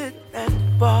you sitting at the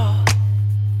bar.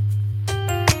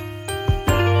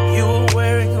 You were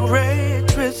wearing a red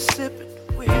dress, sipping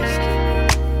whiskey.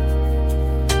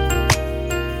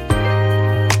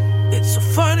 It's so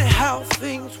funny how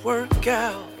things work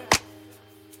out.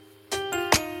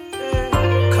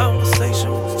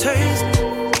 Conversation was tasty,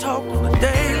 talk on the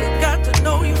daily, got to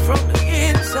know you from the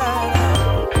inside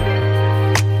out.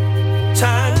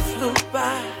 Time flew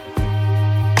by.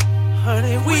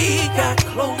 Honey, we got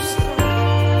closer.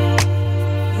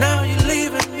 Now you're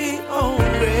leaving me on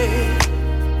red.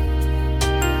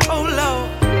 Oh Lord.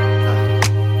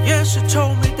 Yes, you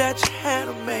told me that you had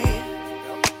a man.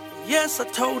 Yes, I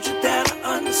told you that I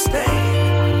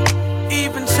understand.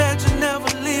 Even said you never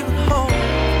leaving home.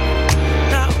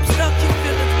 Now I'm stuck here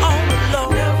feeling all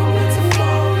alone. Never meant to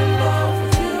fall in love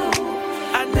with you.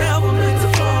 I never meant to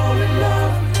fall in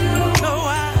love with you. No,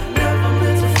 I never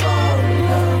meant to fall in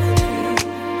love with you.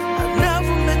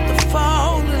 Never meant to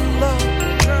fall in love,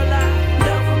 girl. I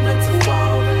never meant to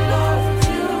fall in love with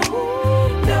you.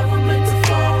 Never meant to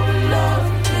fall in love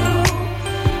with you.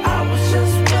 I was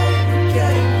just playing the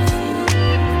game with you.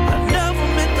 I never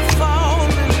meant to fall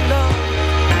in love.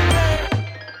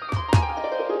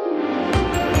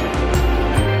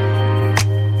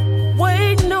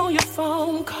 Waiting on your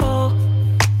phone call.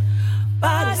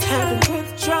 Body's having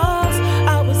withdrawals.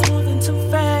 I was moving too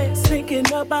fast, thinking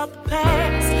about the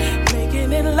past.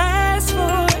 It lasts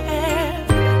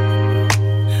forever.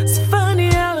 It's funny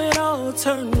how it all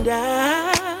turned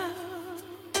out.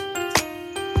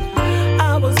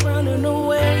 I was running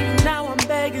away, now I'm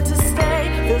begging to stay.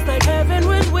 Feels like heaven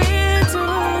when we're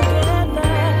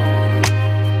together.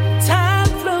 Time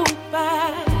flew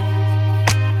by,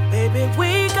 baby,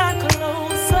 we got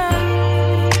closer.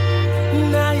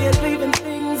 Now you're leaving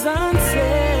things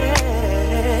unsaid.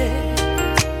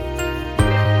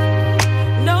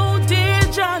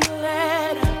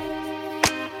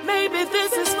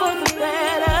 This is for the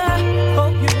better.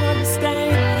 Hope you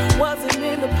understand. Wasn't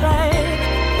in the plan,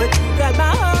 but you got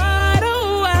my heart.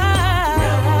 Oh, I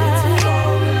never meant to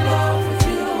fall in love with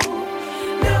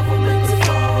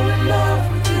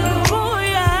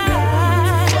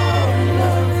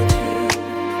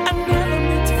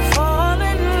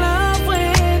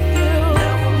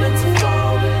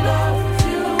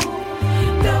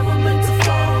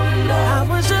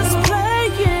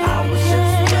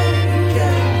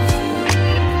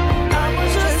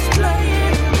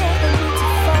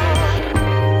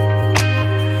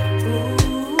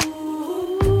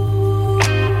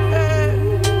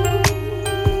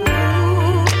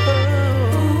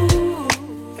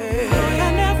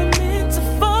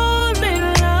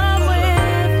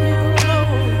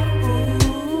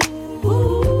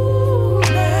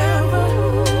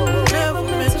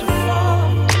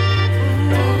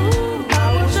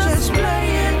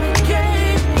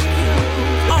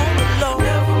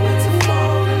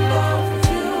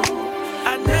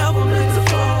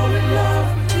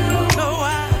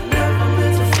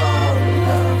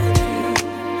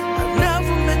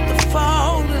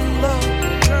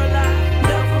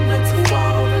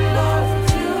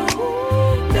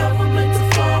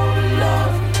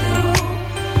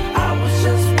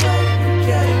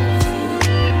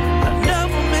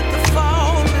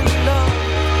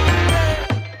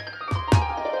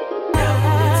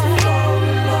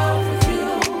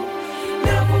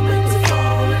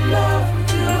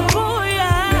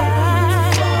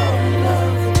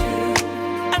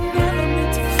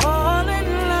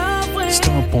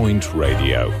Starpoint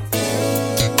Radio.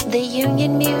 The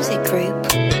Union Music Group,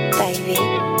 baby.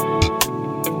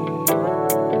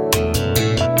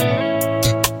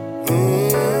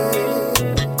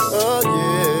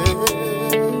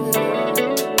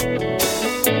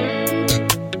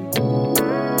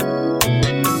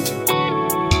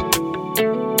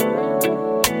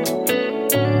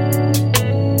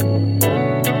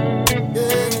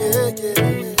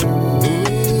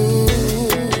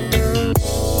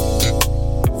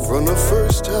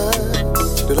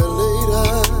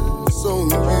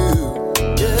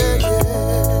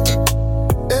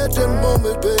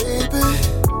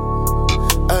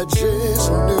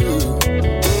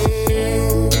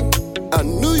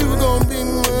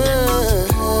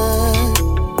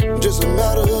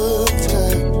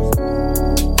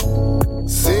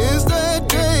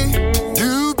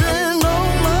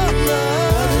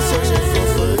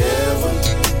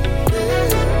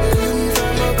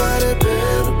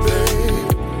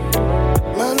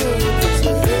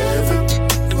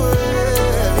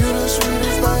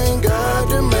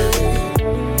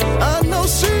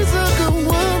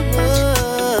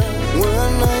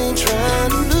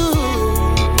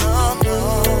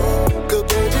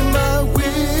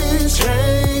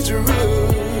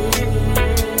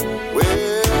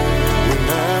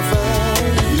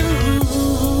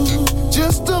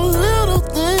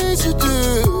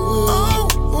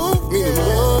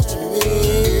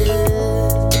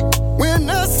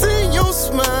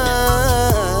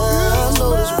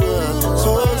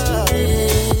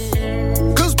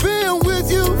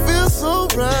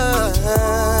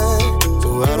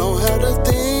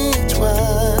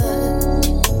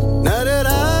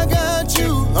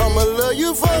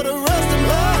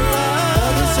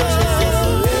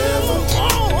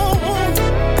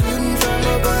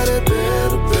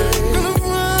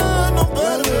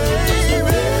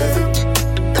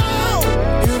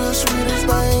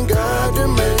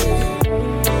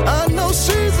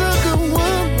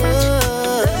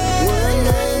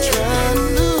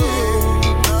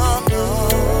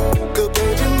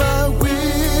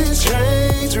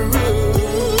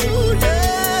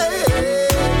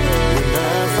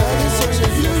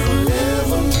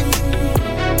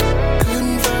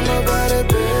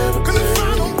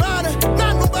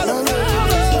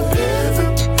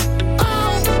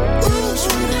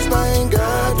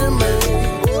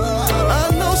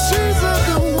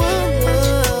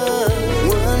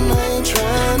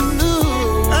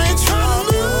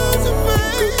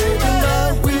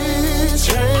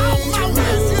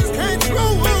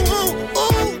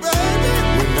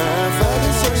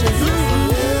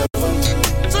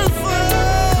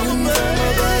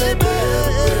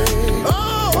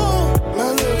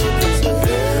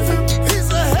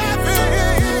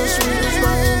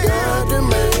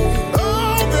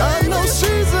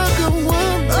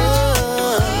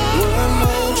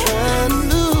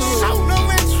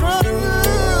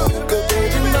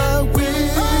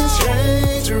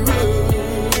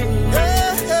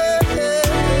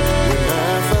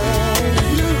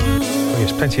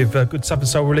 Plenty of good Southern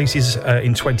Soul releases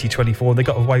in 2024. They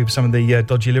got away with some of the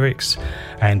dodgy lyrics,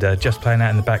 and just playing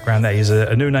out in the background, that is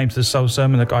a new name to the Soul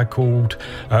Sermon, a guy called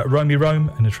Romy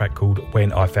Rome, and a track called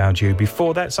When I Found You.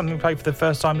 Before that, something we played for the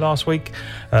first time last week,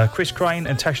 Chris Crane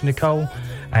and Tasha Nicole,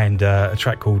 and a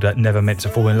track called Never Meant to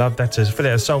Fall in Love. That's a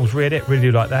Fillet of Souls re-edit, really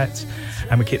do like that.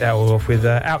 And we kick that all off with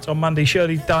out on Monday,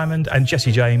 Shirley Diamond and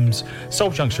Jesse James, Soul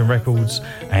Junction Records,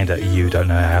 and You Don't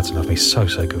Know How to Love Me. So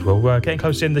good. Well, we're getting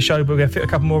close to the end of the show, but we're going to fit a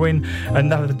couple more in.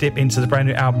 Another dip into the brand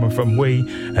new album from We,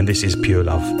 and this is Pure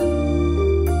Love.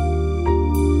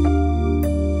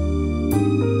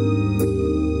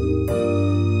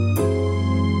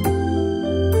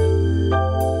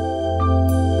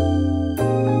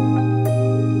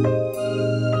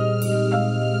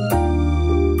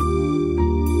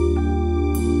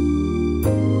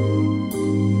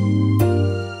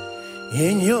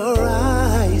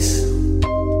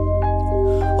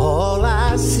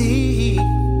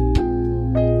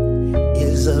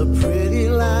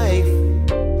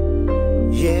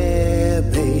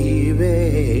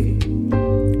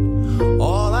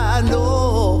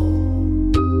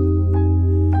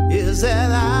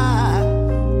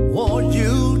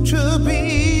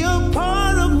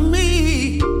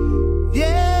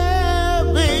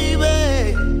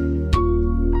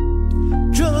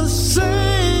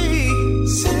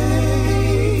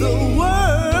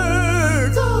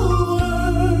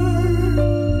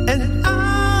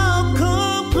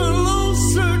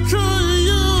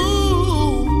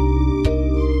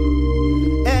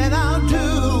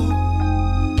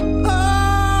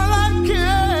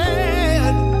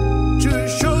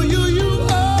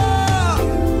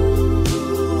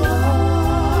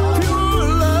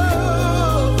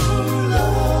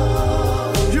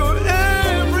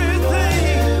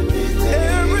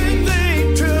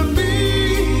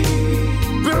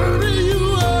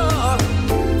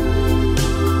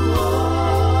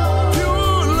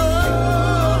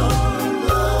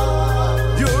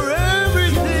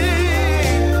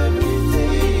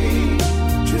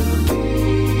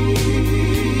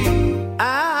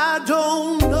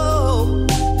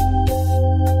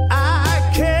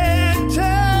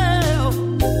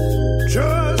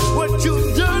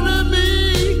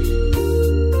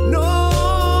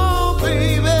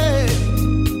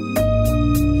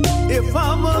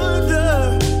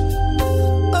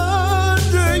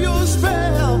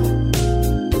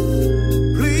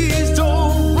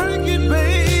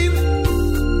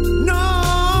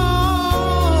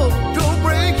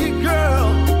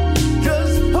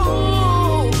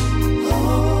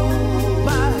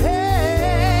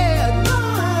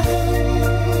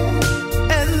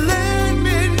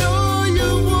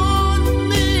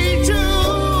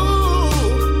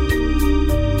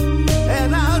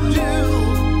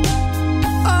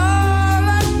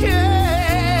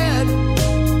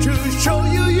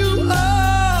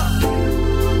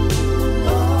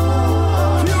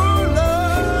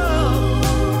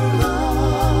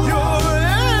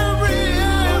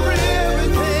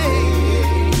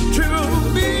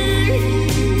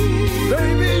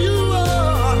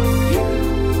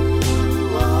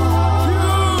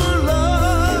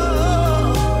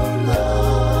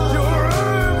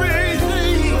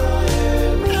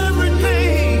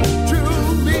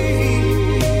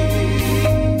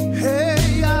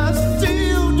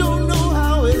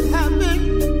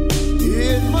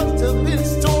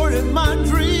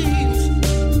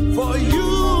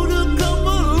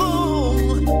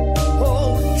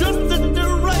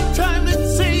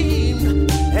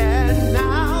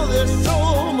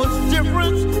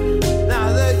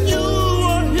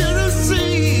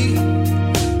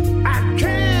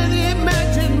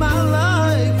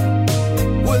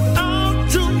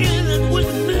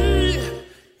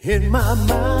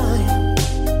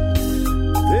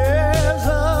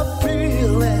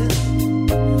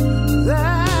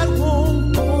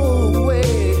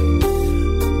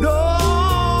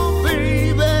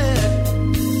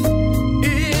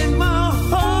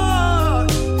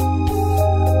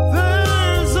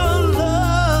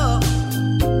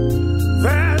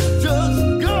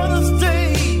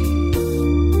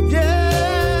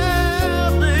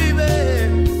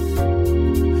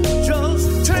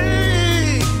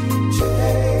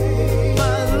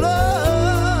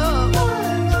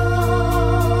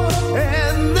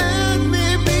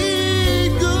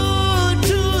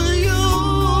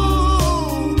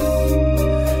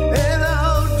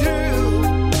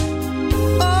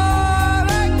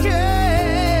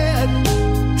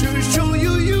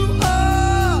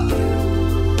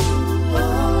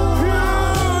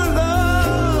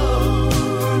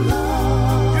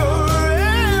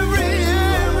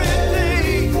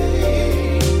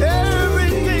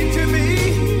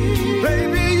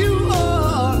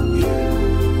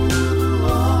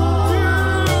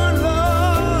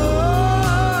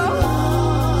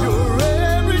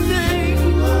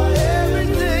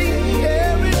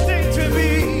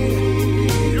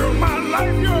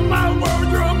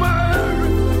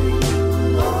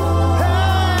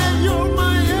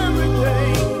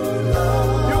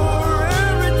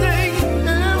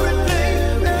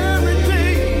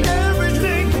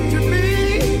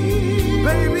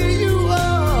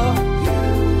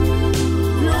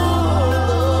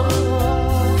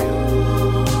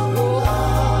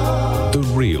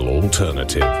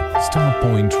 Alternative.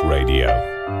 Starpoint Radio.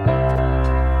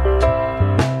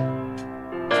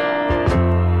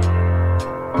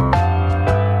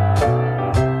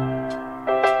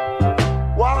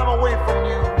 While I'm away from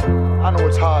you, I know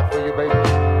it's hard for you, baby.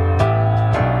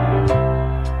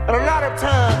 And a lot of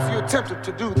times you're tempted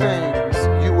to do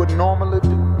things you would normally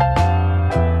do.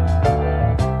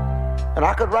 And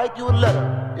I could write you a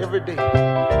letter every day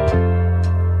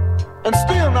and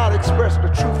still not express the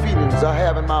true feelings I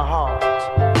have in my heart,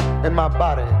 in my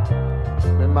body,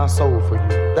 in my soul for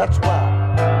you. That's why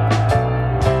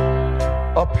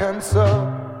a pencil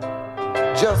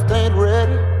just ain't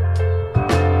ready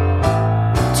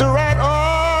to write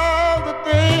all the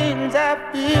things I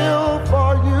feel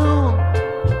for you.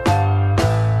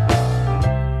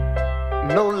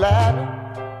 No ladder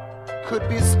could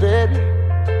be steady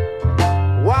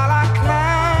while I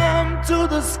climb to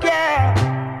the sky,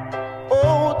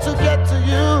 oh, to get to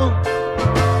you.